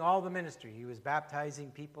was doing all the ministry. He was baptizing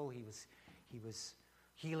people. He was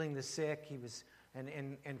healing the sick. He was...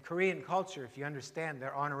 And Korean culture, if you understand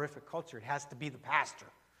their honorific culture, it has to be the pastor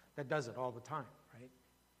that does it all the time, right?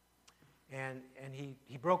 And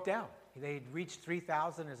he broke down. They had reached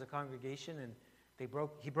 3,000 as a congregation, and he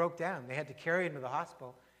broke down. They had to carry him to the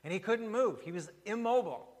hospital, and he couldn't move. He was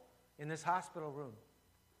immobile in this hospital room.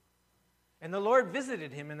 And the Lord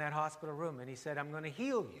visited him in that hospital room, and He said, "I'm going to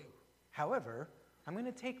heal you. However, I'm going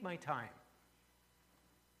to take my time.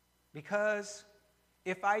 Because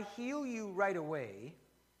if I heal you right away,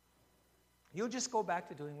 you'll just go back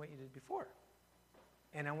to doing what you did before.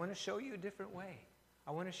 And I want to show you a different way.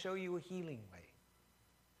 I want to show you a healing way."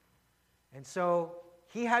 And so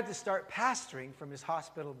he had to start pastoring from his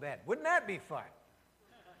hospital bed. Wouldn't that be fun?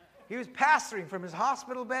 He was pastoring from his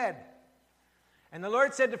hospital bed. And the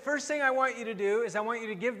Lord said, "The first thing I want you to do is I want you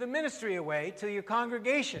to give the ministry away to your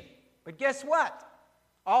congregation." But guess what?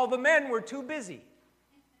 All the men were too busy.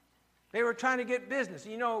 They were trying to get business.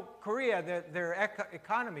 You know, Korea, their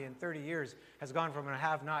economy in 30 years has gone from a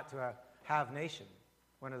have-not to a have nation.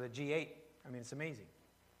 One of the G8. I mean, it's amazing.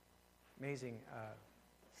 Amazing.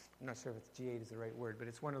 I'm not sure if G8 is the right word, but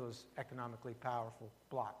it's one of those economically powerful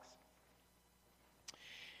blocks.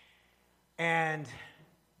 And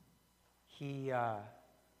he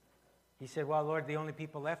said, "Well, Lord, the only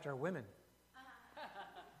people left are women."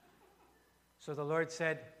 So the Lord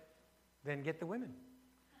said, "Then get the women."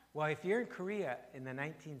 Well, if you're in Korea in the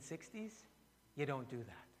 1960s, you don't do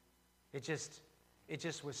that. It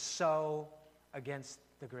just was so against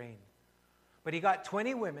the grain. But he got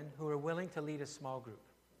 20 women who were willing to lead a small group.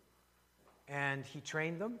 And he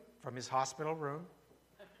trained them from his hospital room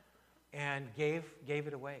and gave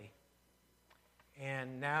it away.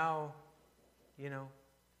 And now, you know,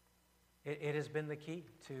 it has been the key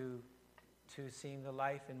to seeing the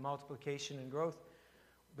life in multiplication and growth.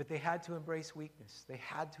 But they had to embrace weakness. They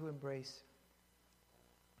had to embrace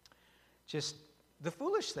just the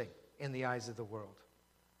foolish thing in the eyes of the world.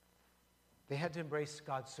 They had to embrace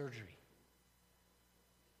God's surgery.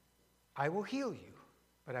 "I will heal you,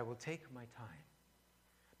 but I will take my time,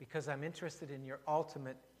 because I'm interested in your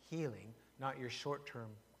ultimate healing, not your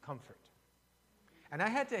short-term comfort." And I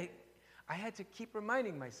had to keep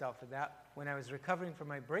reminding myself of that when I was recovering from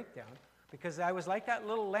my breakdown, because I was like that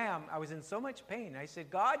little lamb. I was in so much pain. I said,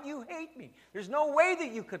 "God, you hate me. There's no way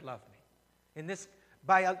that you could love me.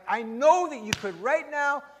 I know that you could right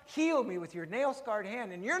now heal me with your nail-scarred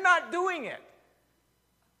hand, and you're not doing it.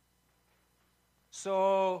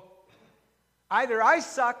 So either I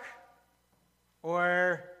suck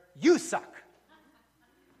or you suck.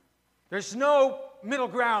 There's no middle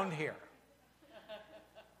ground here."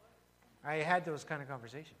 I had those kind of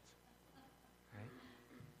conversations.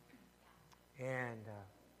 And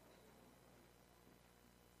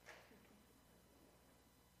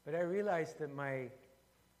but I realized that my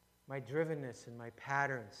drivenness and my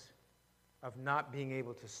patterns of not being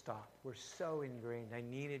able to stop were so ingrained. I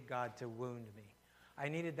needed God to wound me. I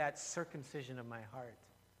needed that circumcision of my heart.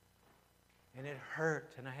 And it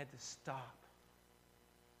hurt, and I had to stop.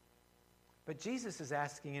 But Jesus is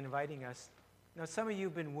asking, inviting us. Now, some of you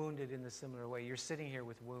have been wounded in a similar way. You're sitting here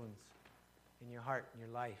with wounds in your heart, in your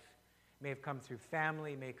life. It may have come through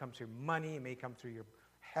family, it may have come through money, it may come through your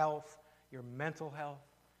health, your mental health.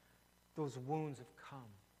 Those wounds have come.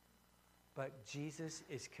 But Jesus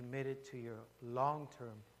is committed to your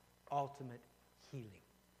long-term, ultimate healing.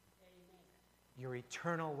 Amen. Your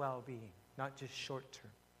eternal well-being, not just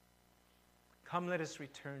short-term. Come, let us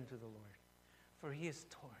return to the Lord. For he is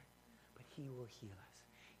torn, but he will heal us.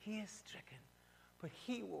 He is stricken, but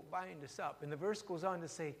he will bind us up. And the verse goes on to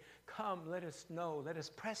say, come, let us know, let us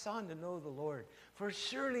press on to know the Lord. For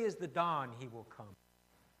surely as the dawn, he will come.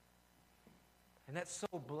 And that so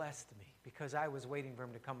blessed me because I was waiting for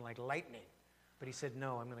him to come like lightning. But he said,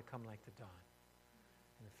 no, I'm going to come like the dawn.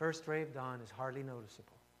 And the first ray of dawn is hardly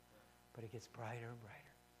noticeable, but it gets brighter and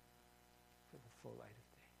brighter to the full light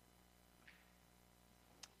of day.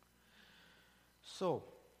 So,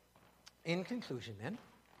 in conclusion then,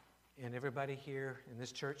 and everybody here in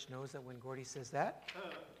this church knows that when Gordy says that,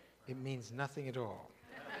 it means nothing at all.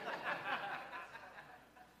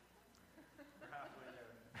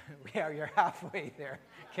 Yeah, you're halfway there.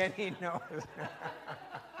 Kenny knows.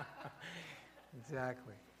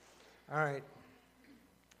 Exactly. All right.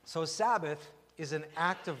 So Sabbath is an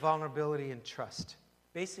act of vulnerability and trust.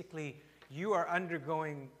 Basically, you are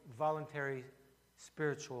undergoing voluntary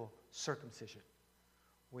spiritual circumcision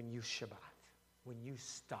when you Shabbat, when you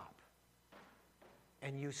stop.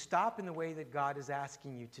 And you stop in the way that God is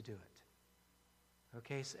asking you to do it.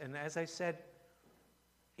 Okay? And as I said,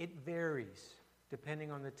 it varies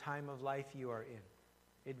depending on the time of life you are in.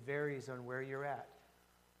 It varies on where you're at.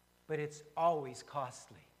 But it's always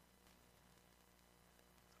costly.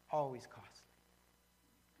 Always costly.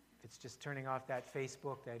 If it's just turning off that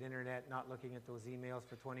Facebook, that internet, not looking at those emails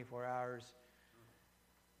for 24 hours,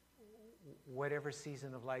 whatever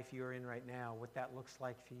season of life you're in right now, what that looks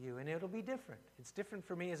like for you. And it'll be different. It's different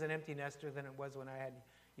for me as an empty nester than it was when I had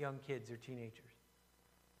young kids or teenagers.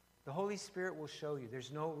 The Holy Spirit will show you.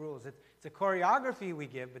 There's no rules. It's a choreography we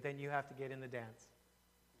give, but then you have to get in the dance.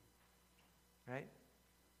 Right?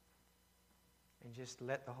 And just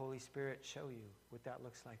let the Holy Spirit show you what that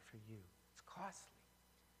looks like for you. It's costly.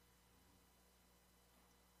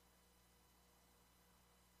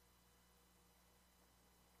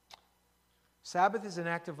 Sabbath is an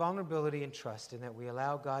act of vulnerability and trust in that we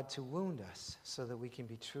allow God to wound us so that we can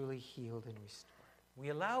be truly healed and restored. We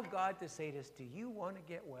allow God to say to us, do you want to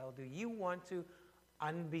get well? Do you want to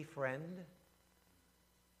unbefriend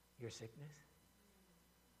your sickness?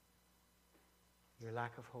 Your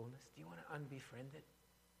lack of wholeness? Do you want to unbefriend it?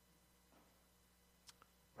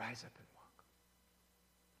 Rise up and walk.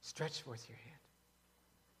 Stretch forth your hand.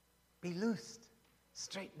 Be loosed.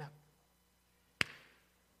 Straighten up.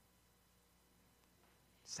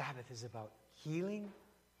 Sabbath is about healing,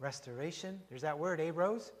 restoration. There's that word,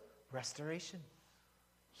 Rose? Restoration.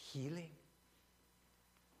 Healing.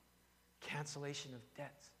 Cancellation of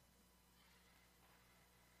debts.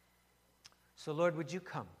 So, Lord, would you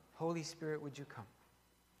come? Holy Spirit, would you come?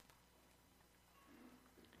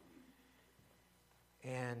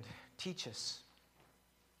 And teach us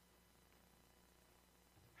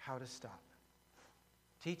how to stop.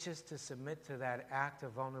 Teach us to submit to that act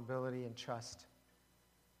of vulnerability and trust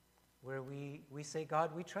where we say,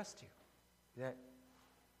 God, we trust you. That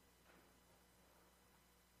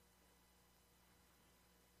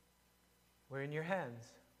we're in your hands,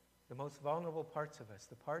 the most vulnerable parts of us,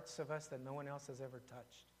 the parts of us that no one else has ever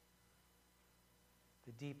touched.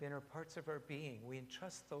 The deep inner parts of our being, we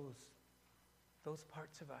entrust those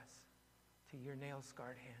parts of us to your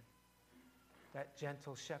nail-scarred hand, that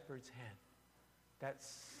gentle shepherd's hand, that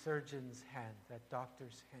surgeon's hand, that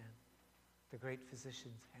doctor's hand, the great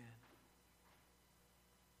physician's hand.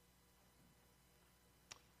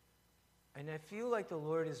 And I feel like the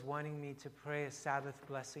Lord is wanting me to pray a Sabbath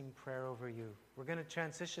blessing prayer over you. We're going to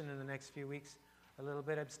transition in the next few weeks a little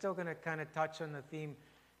bit. I'm still going to kind of touch on the theme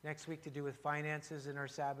next week to do with finances in our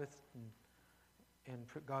Sabbath and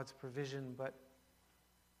God's provision. But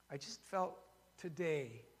I just felt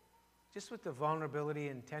today, just with the vulnerability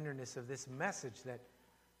and tenderness of this message, that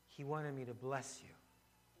he wanted me to bless you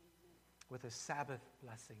with a Sabbath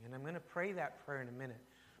blessing. And I'm going to pray that prayer in a minute.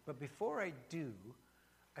 But before I do,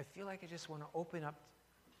 I feel like I just want to open up,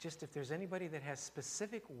 just if there's anybody that has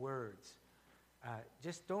specific words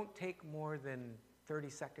Just don't take more than 30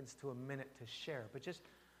 seconds to a minute to share, but just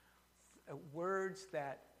words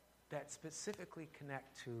that specifically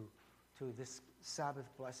connect to this Sabbath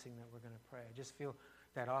blessing that we're going to pray. I just feel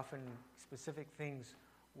that often specific things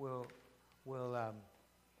will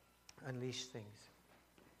unleash things.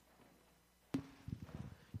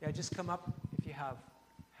 Yeah, just come up if you have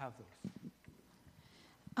those.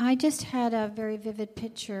 I just had a very vivid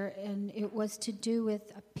picture, and it was to do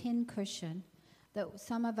with a pin cushion that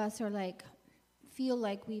some of us are feel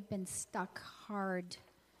like we've been stuck hard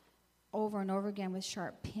over and over again with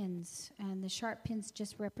sharp pins. And the sharp pins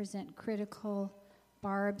just represent critical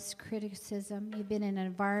barbs, criticism. You've been in an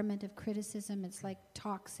environment of criticism. It's like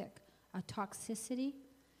toxicity.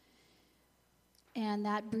 And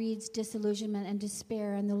that breeds disillusionment and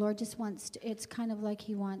despair. And the Lord just wants to, it's kind of like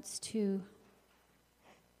he wants to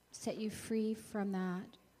set you free from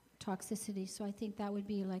that toxicity. So I think that would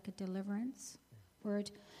be like a deliverance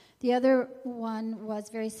word. The other one was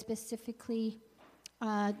very specifically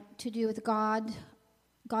to do with God's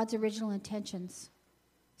original intentions.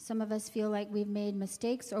 Some of us feel like we've made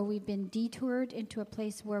mistakes or we've been detoured into a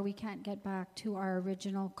place where we can't get back to our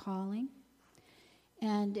original calling.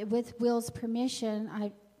 And with Will's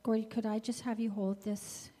permission, Gordy, could I just have you hold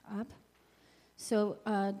this up? So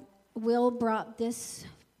Will brought this.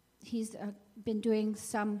 He's been doing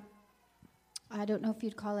some, I don't know if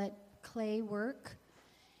you'd call it clay work.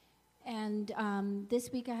 And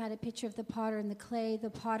this week I had a picture of the potter and the clay. The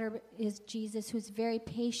potter is Jesus, who's very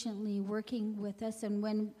patiently working with us. And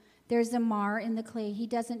when there's a mar in the clay, he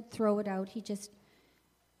doesn't throw it out. He just,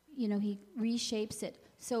 he reshapes it.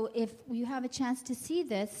 So if you have a chance to see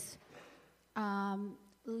this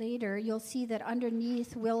later, you'll see that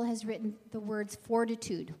underneath Will has written the words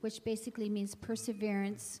fortitude, which basically means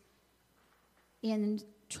perseverance in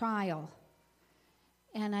trial.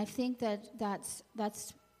 And I think that's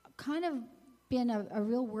kind of been a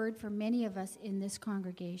real word for many of us in this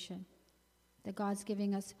congregation, that God's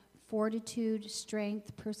giving us fortitude,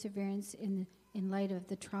 strength, perseverance in light of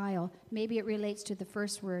the trial. Maybe it relates to the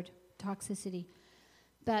first word, toxicity.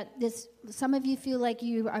 But some of you feel like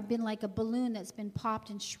you have been like a balloon that's been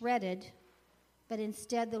popped and shredded, but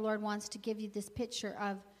instead the Lord wants to give you this picture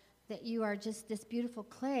of that you are just this beautiful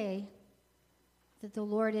clay that the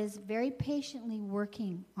Lord is very patiently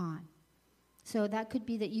working on. So that could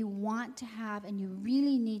be that you want to have and you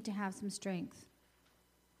really need to have some strength.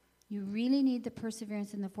 You really need the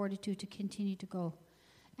perseverance and the fortitude to continue to go.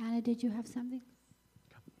 Anna, did you have something?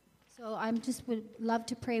 So I just would love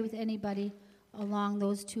to pray with anybody along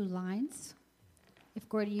those two lines. If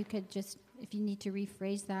Gordy, you could just, if you need to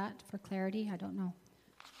rephrase that for clarity, I don't know.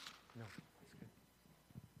 No, that's good.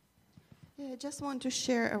 Yeah, I just want to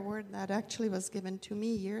share a word that actually was given to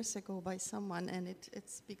me years ago by someone, and it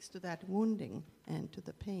speaks to that wounding and to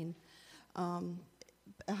the pain.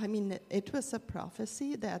 It was a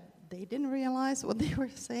prophecy that they didn't realize what they were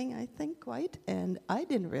saying, I think, quite, and I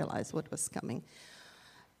didn't realize what was coming.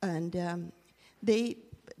 And they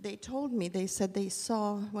told me, they said they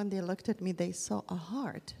saw, when they looked at me, they saw a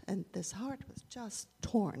heart, and this heart was just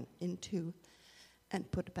torn in two and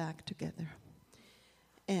put back together.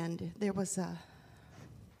 And there was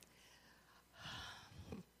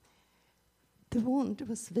the wound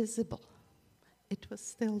was visible. It was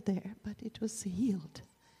still there, but it was healed.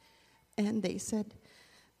 And they said,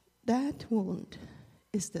 that wound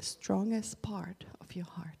is the strongest part of your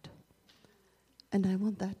heart. And I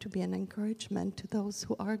want that to be an encouragement to those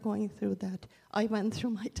who are going through that. I went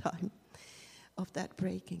through my time of that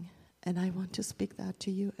breaking, and I want to speak that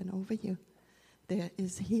to you and over you. There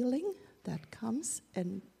is healing that comes,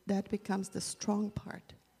 and that becomes the strong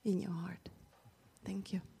part in your heart.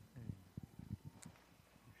 Thank you.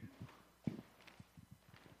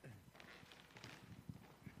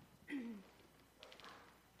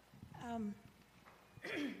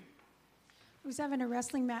 I was having a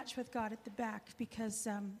wrestling match with God at the back because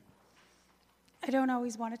I don't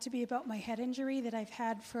always want it to be about my head injury that I've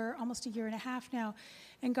had for almost a year and a half now,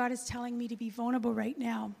 and God is telling me to be vulnerable right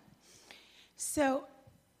now. So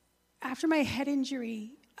after my head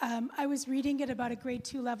injury, I was reading at about a grade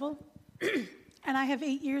 2 level, and I have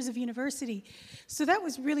 8 years of university. So that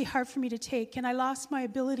was really hard for me to take, and I lost my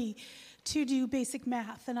ability to do basic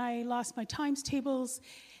math, and I lost my times tables,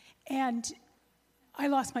 and I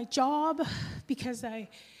lost my job because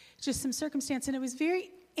just some circumstance, and I was very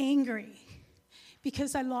angry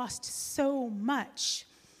because I lost so much.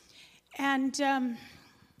 And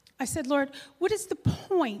I said, Lord, what is the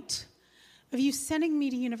point of you sending me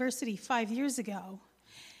to university 5 years ago?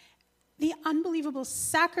 the unbelievable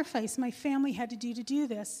sacrifice my family had to do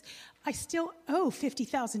this, I still owe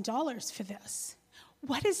 $50,000 for this.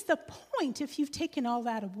 What is the point if you've taken all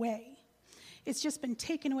that away? It's just been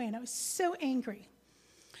taken away, and I was so angry.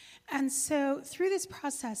 And so through this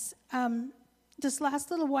process, this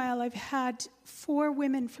last little while, I've had 4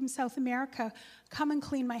 women from South America come and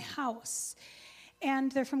clean my house.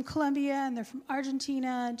 And they're from Colombia, and they're from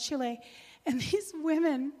Argentina and Chile. And these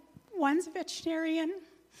women, one's a veterinarian,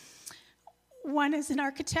 one is an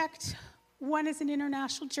architect, one is an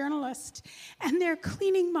international journalist, and they're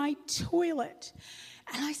cleaning my toilet.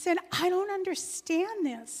 And I said, I don't understand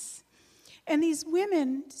this. And these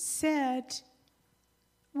women said,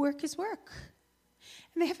 work is work.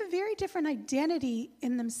 And they have a very different identity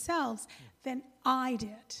in themselves than I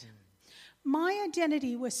did. My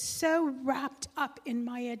identity was so wrapped up in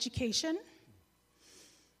my education.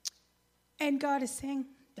 And God is saying,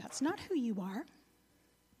 that's not who you are.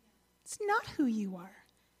 It's not who you are.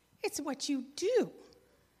 It's what you do.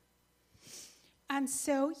 And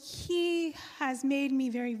so he has made me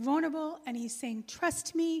very vulnerable, and he's saying,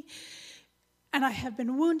 trust me. And I have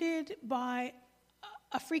been wounded by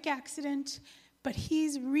a freak accident, but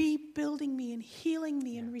he's rebuilding me and healing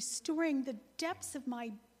me and restoring the depths of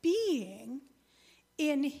my being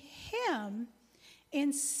in him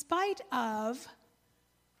in spite of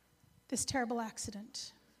this terrible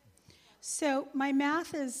accident. So my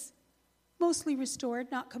math is mostly restored,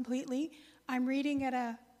 not completely. I'm reading at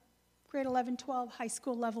a grade 11, 12 high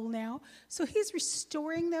school level now. So he's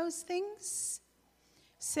restoring those things.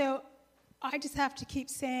 So I just have to keep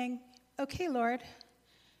saying, okay, Lord,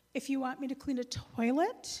 if you want me to clean a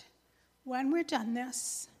toilet when we're done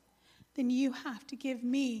this, then you have to give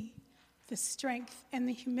me the strength and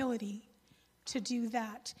the humility to do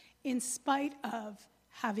that in spite of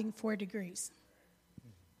having 4 degrees.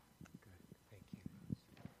 Good, thank you.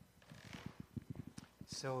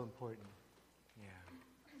 So important. Yeah.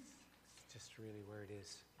 It's just really where it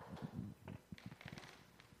is.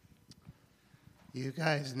 You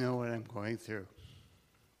guys know what I'm going through.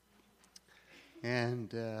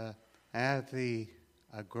 And I have a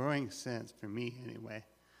growing sense, for me anyway,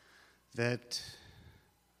 that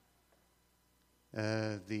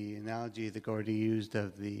the analogy that Gordy used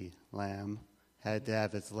of the lamb had to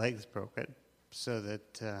have its legs broken so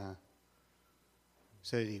that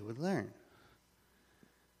he would learn.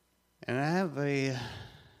 And I have a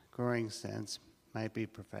growing sense, might be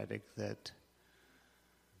prophetic, that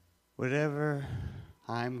whatever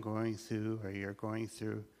I'm going through or you're going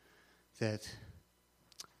through, that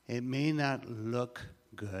it may not look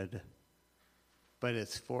good, but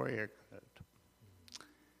it's for your good.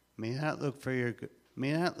 May not look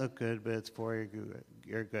good, but it's for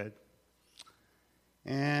your good.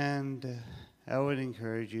 And I would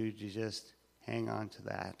encourage you to just hang on to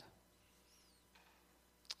that.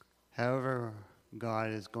 However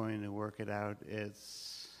God is going to work it out,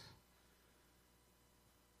 it's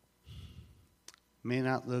may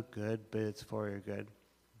not look good, but it's for your good.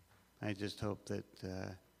 I just hope that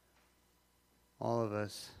all of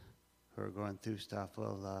us who are going through stuff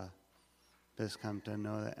will just come to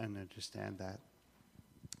know that and understand that.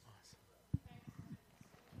 Awesome.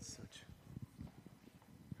 So true.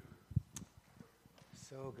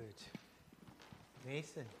 So good.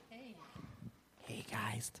 Nathan. Hey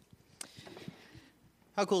guys.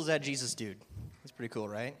 How cool is that Jesus dude? He's pretty cool,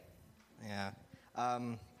 right? Yeah.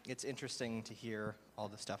 It's interesting to hear all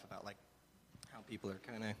the stuff about like how people are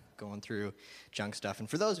kind of going through junk stuff. And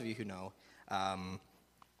for those of you who know, a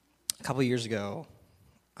couple of years ago,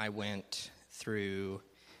 I went through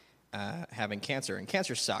having cancer, and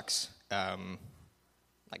cancer sucks,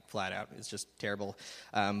 like flat out. It's just terrible.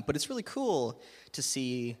 But it's really cool to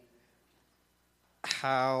see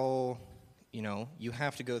how, you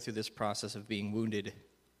have to go through this process of being wounded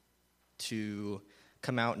to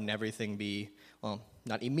come out and everything be, well,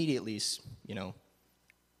 not immediately,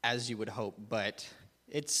 as you would hope, but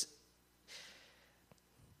it's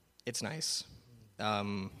nice.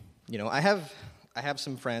 I have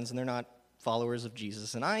some friends, and they're not followers of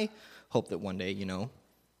Jesus, and I hope that one day,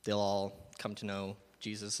 they'll all come to know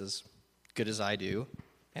Jesus as good as I do,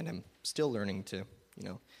 and I'm still learning to,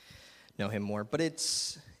 know him more. But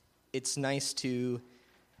it's nice to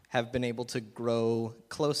have been able to grow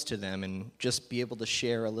close to them and just be able to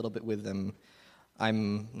share a little bit with them.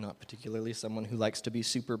 I'm not particularly someone who likes to be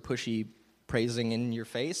super pushy, praising in your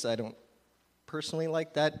face. I don't personally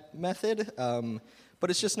like that method, but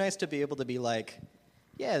it's just nice to be able to be like,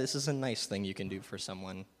 yeah, this is a nice thing you can do for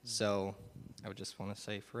someone. So I would just want to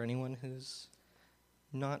say, for anyone who's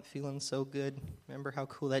not feeling so good, remember how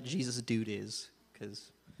cool that Jesus dude is,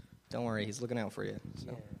 because don't worry, he's looking out for you. So.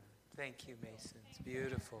 Yeah. Thank you, Mason. It's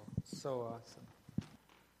beautiful. So awesome.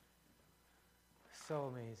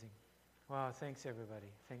 So amazing. Wow, thanks everybody.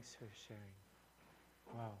 Thanks for sharing.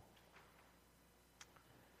 Wow.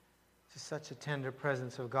 Just such a tender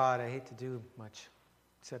presence of God. I hate to do much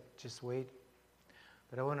except just wait.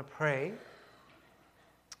 But I want to pray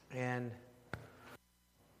and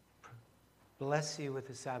bless you with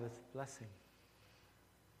the Sabbath blessing.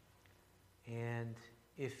 And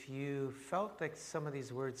if you felt like some of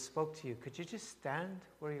these words spoke to you, could you just stand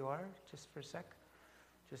where you are just for a sec?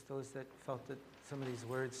 Just those that felt that some of these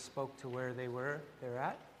words spoke to where they're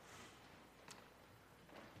at.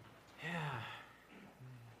 Yeah.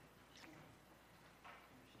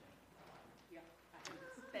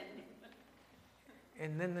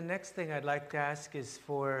 And then the next thing I'd like to ask is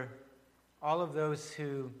for all of those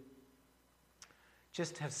who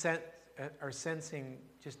just are sensing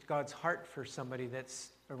just God's heart for somebody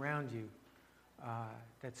that's around you,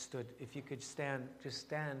 that stood. If you could stand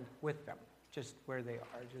with them, just where they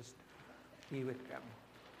are, just be with them.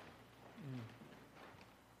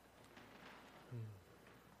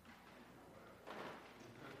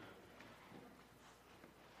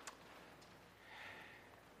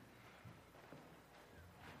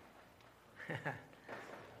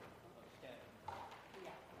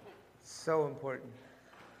 So important.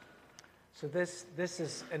 So this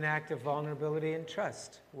is an act of vulnerability and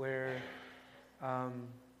trust, where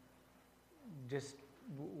just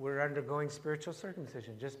we're undergoing spiritual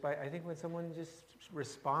circumcision. I think when someone just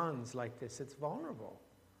responds like this, it's vulnerable.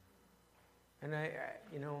 And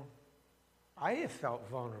I have felt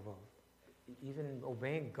vulnerable, even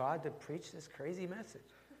obeying God to preach this crazy message.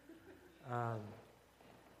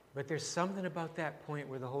 But there's something about that point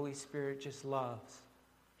where the Holy Spirit just loves.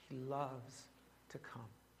 He loves to come.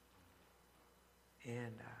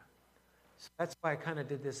 And so that's why I kind of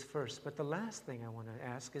did this first. But the last thing I want to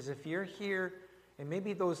ask is, if you're here, and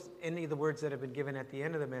maybe any of the words that have been given at the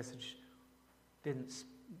end of the message didn't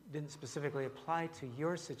specifically apply to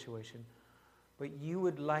your situation, but you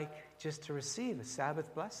would like just to receive a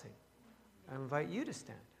Sabbath blessing, I invite you to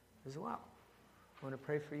stand as well. I want to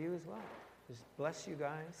pray for you as well. Just bless you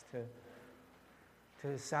guys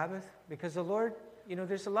to Sabbath, because the Lord,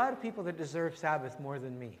 there's a lot of people that deserve Sabbath more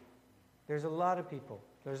than me. There's a lot of people.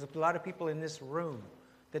 There's a lot of people in this room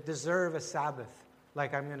that deserve a Sabbath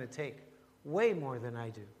like I'm going to take, way more than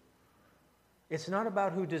I do. It's not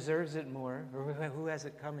about who deserves it more or who has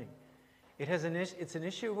it coming. It's an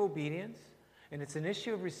issue of obedience, and it's an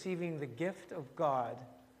issue of receiving the gift of God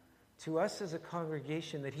to us as a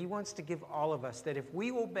congregation that He wants to give all of us, that if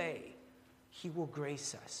we obey, He will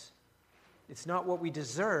grace us. It's not what we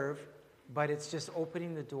deserve, but it's just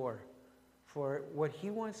opening the door for what He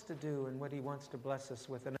wants to do and what He wants to bless us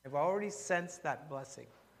with. And I've already sensed that blessing.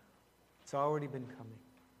 It's already been coming.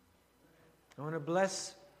 I want to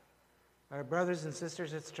bless our brothers and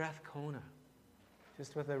sisters at Strathcona,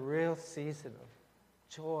 just with a real season of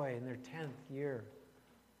joy in their 10th year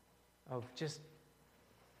of just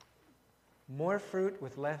more fruit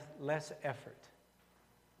with less effort,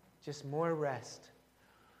 just more rest.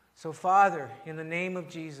 So, Father, in the name of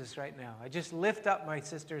Jesus right now, I just lift up my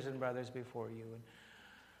sisters and brothers before you. And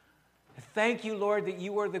I thank you, Lord, that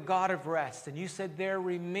you are the God of rest. And you said there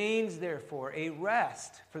remains, therefore, a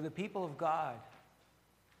rest for the people of God.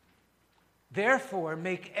 Therefore,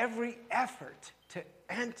 make every effort to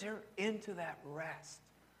enter into that rest.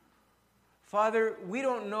 Father, we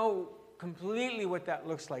don't know completely what that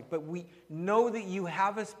looks like, but we know that you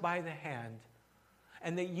have us by the hand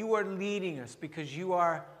and that you are leading us, because you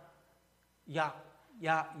are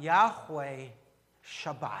Yahweh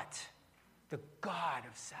Shabbat, the God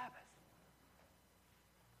of Sabbath.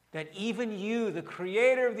 That even you, the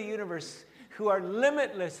creator of the universe, who are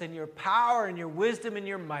limitless in your power and your wisdom and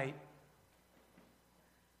your might,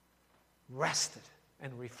 rested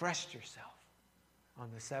and refreshed yourself on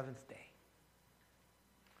the seventh day.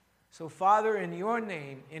 So, Father, in your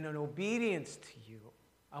name, in an obedience to you,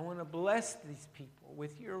 I want to bless these people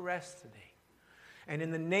with your rest today. And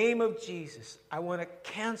in the name of Jesus, I want to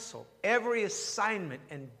cancel every assignment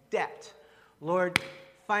and debt, Lord,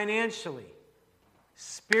 financially,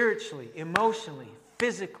 spiritually, emotionally,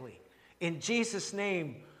 physically. In Jesus'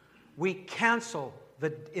 name, we cancel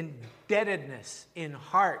the indebtedness in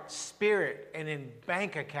heart, spirit, and in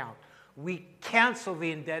bank account. We cancel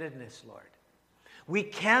the indebtedness, Lord. We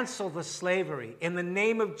cancel the slavery in the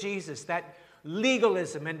name of Jesus, that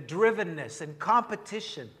legalism and drivenness and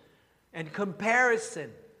competition and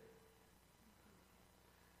comparison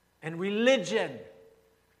and religion.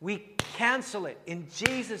 We cancel it in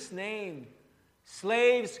Jesus' name.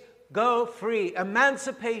 Slaves, go free.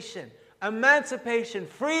 Emancipation. Emancipation,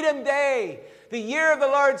 Freedom Day, the year of the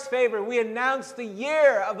Lord's favor. We announce the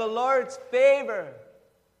year of the Lord's favor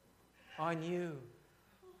on you.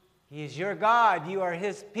 He is your God. You are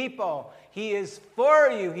His people. He is for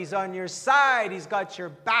you. He's on your side. He's got your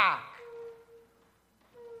back.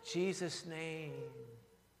 Jesus' name.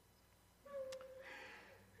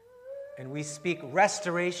 And we speak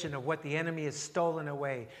restoration of what the enemy has stolen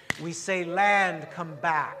away. We say, land, come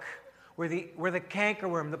back. Where the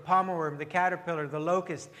cankerworm, the palmerworm, the caterpillar, the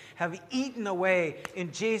locust have eaten away.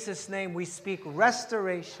 In Jesus' name, we speak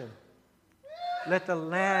restoration. Let the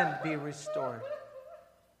land be restored.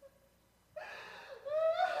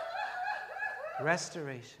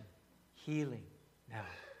 Restoration, healing now.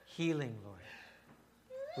 Healing, Lord.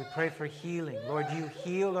 We pray for healing. Lord, you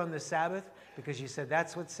healed on the Sabbath because you said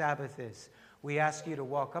that's what Sabbath is. We ask you to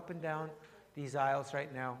walk up and down these aisles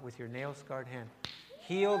right now with your nail-scarred hand.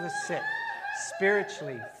 Heal the sick,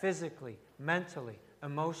 spiritually, physically, mentally,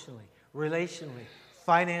 emotionally, relationally,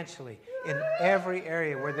 financially, in every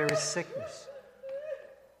area where there is sickness.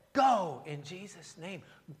 Go in Jesus' name.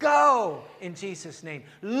 Go in Jesus' name.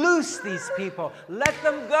 Loose these people. Let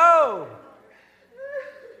them go.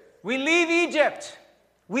 We leave Egypt.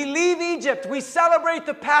 We leave Egypt. We celebrate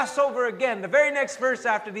the Passover again. The very next verse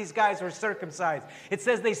after these guys were circumcised, it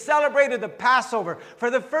says they celebrated the Passover. For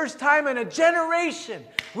the first time in a generation,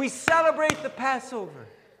 we celebrate the Passover.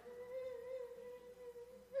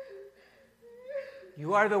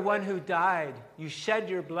 You are the one who died. You shed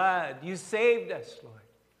your blood. You saved us, Lord.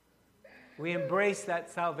 We embrace that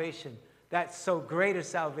salvation. That's so great a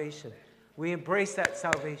salvation. We embrace that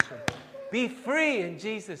salvation. Be free in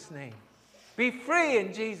Jesus' name. Be free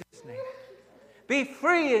in Jesus' name. Be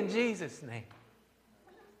free in Jesus' name.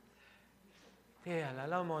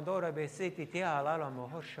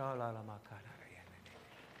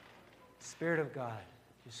 Spirit of God,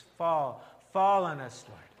 just fall on us,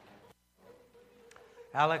 Lord.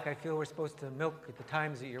 Alec, I feel we're supposed to milk at the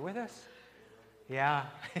times that you're with us. Yeah.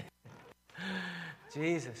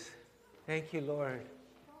 Jesus. Thank you, Lord.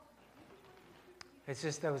 It's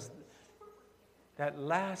just that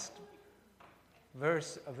last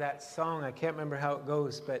verse of that song. I can't remember how it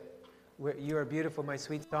goes, but you are beautiful, my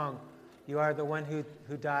sweet song. You are the one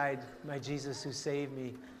who died, my Jesus who saved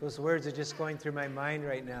me. Those words are just going through my mind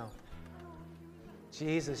right now.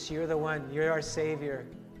 Jesus, you're the one. You're our Savior.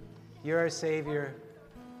 You're our Savior.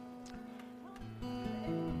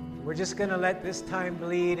 We're just going to let this time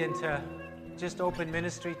bleed into just open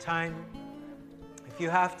ministry time. If you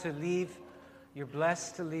have to leave, you're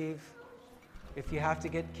blessed to leave. If you have to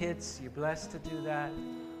get kids, you're blessed to do that.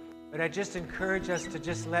 But I just encourage us to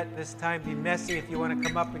just let this time be messy. If you want to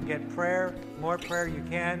come up and get prayer, more prayer, you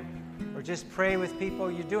can. Or just pray with people.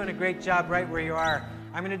 You're doing a great job right where you are.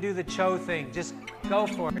 I'm going to do the Cho thing. Just go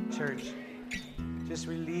for it, church. Just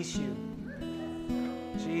release you.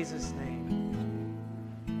 In Jesus' name.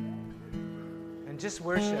 And just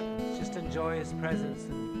worship. Just enjoy His presence.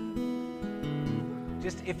 And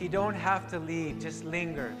just if you don't have to leave, just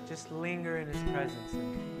linger. Just linger in His presence.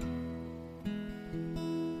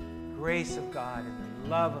 And grace of God and the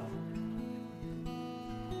love of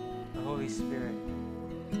the Holy Spirit.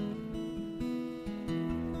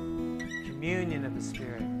 Communion of the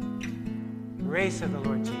Spirit. Grace of the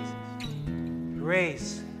Lord Jesus.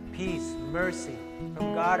 Grace, peace, mercy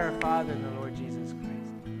from God our Father and the Lord Jesus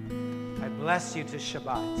Christ. I bless you to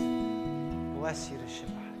Shabbat. Bless you to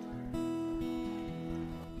Shabbat.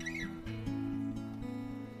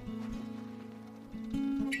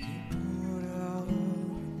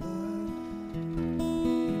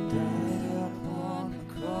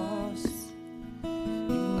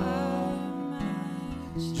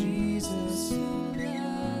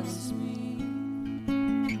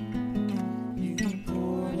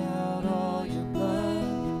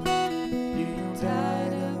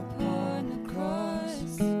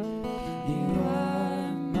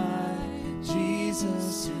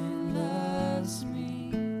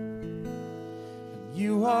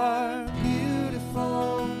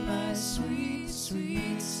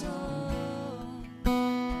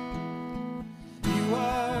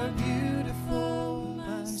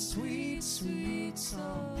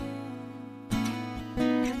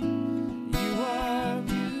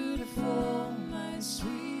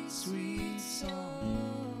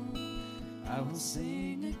 I will sing.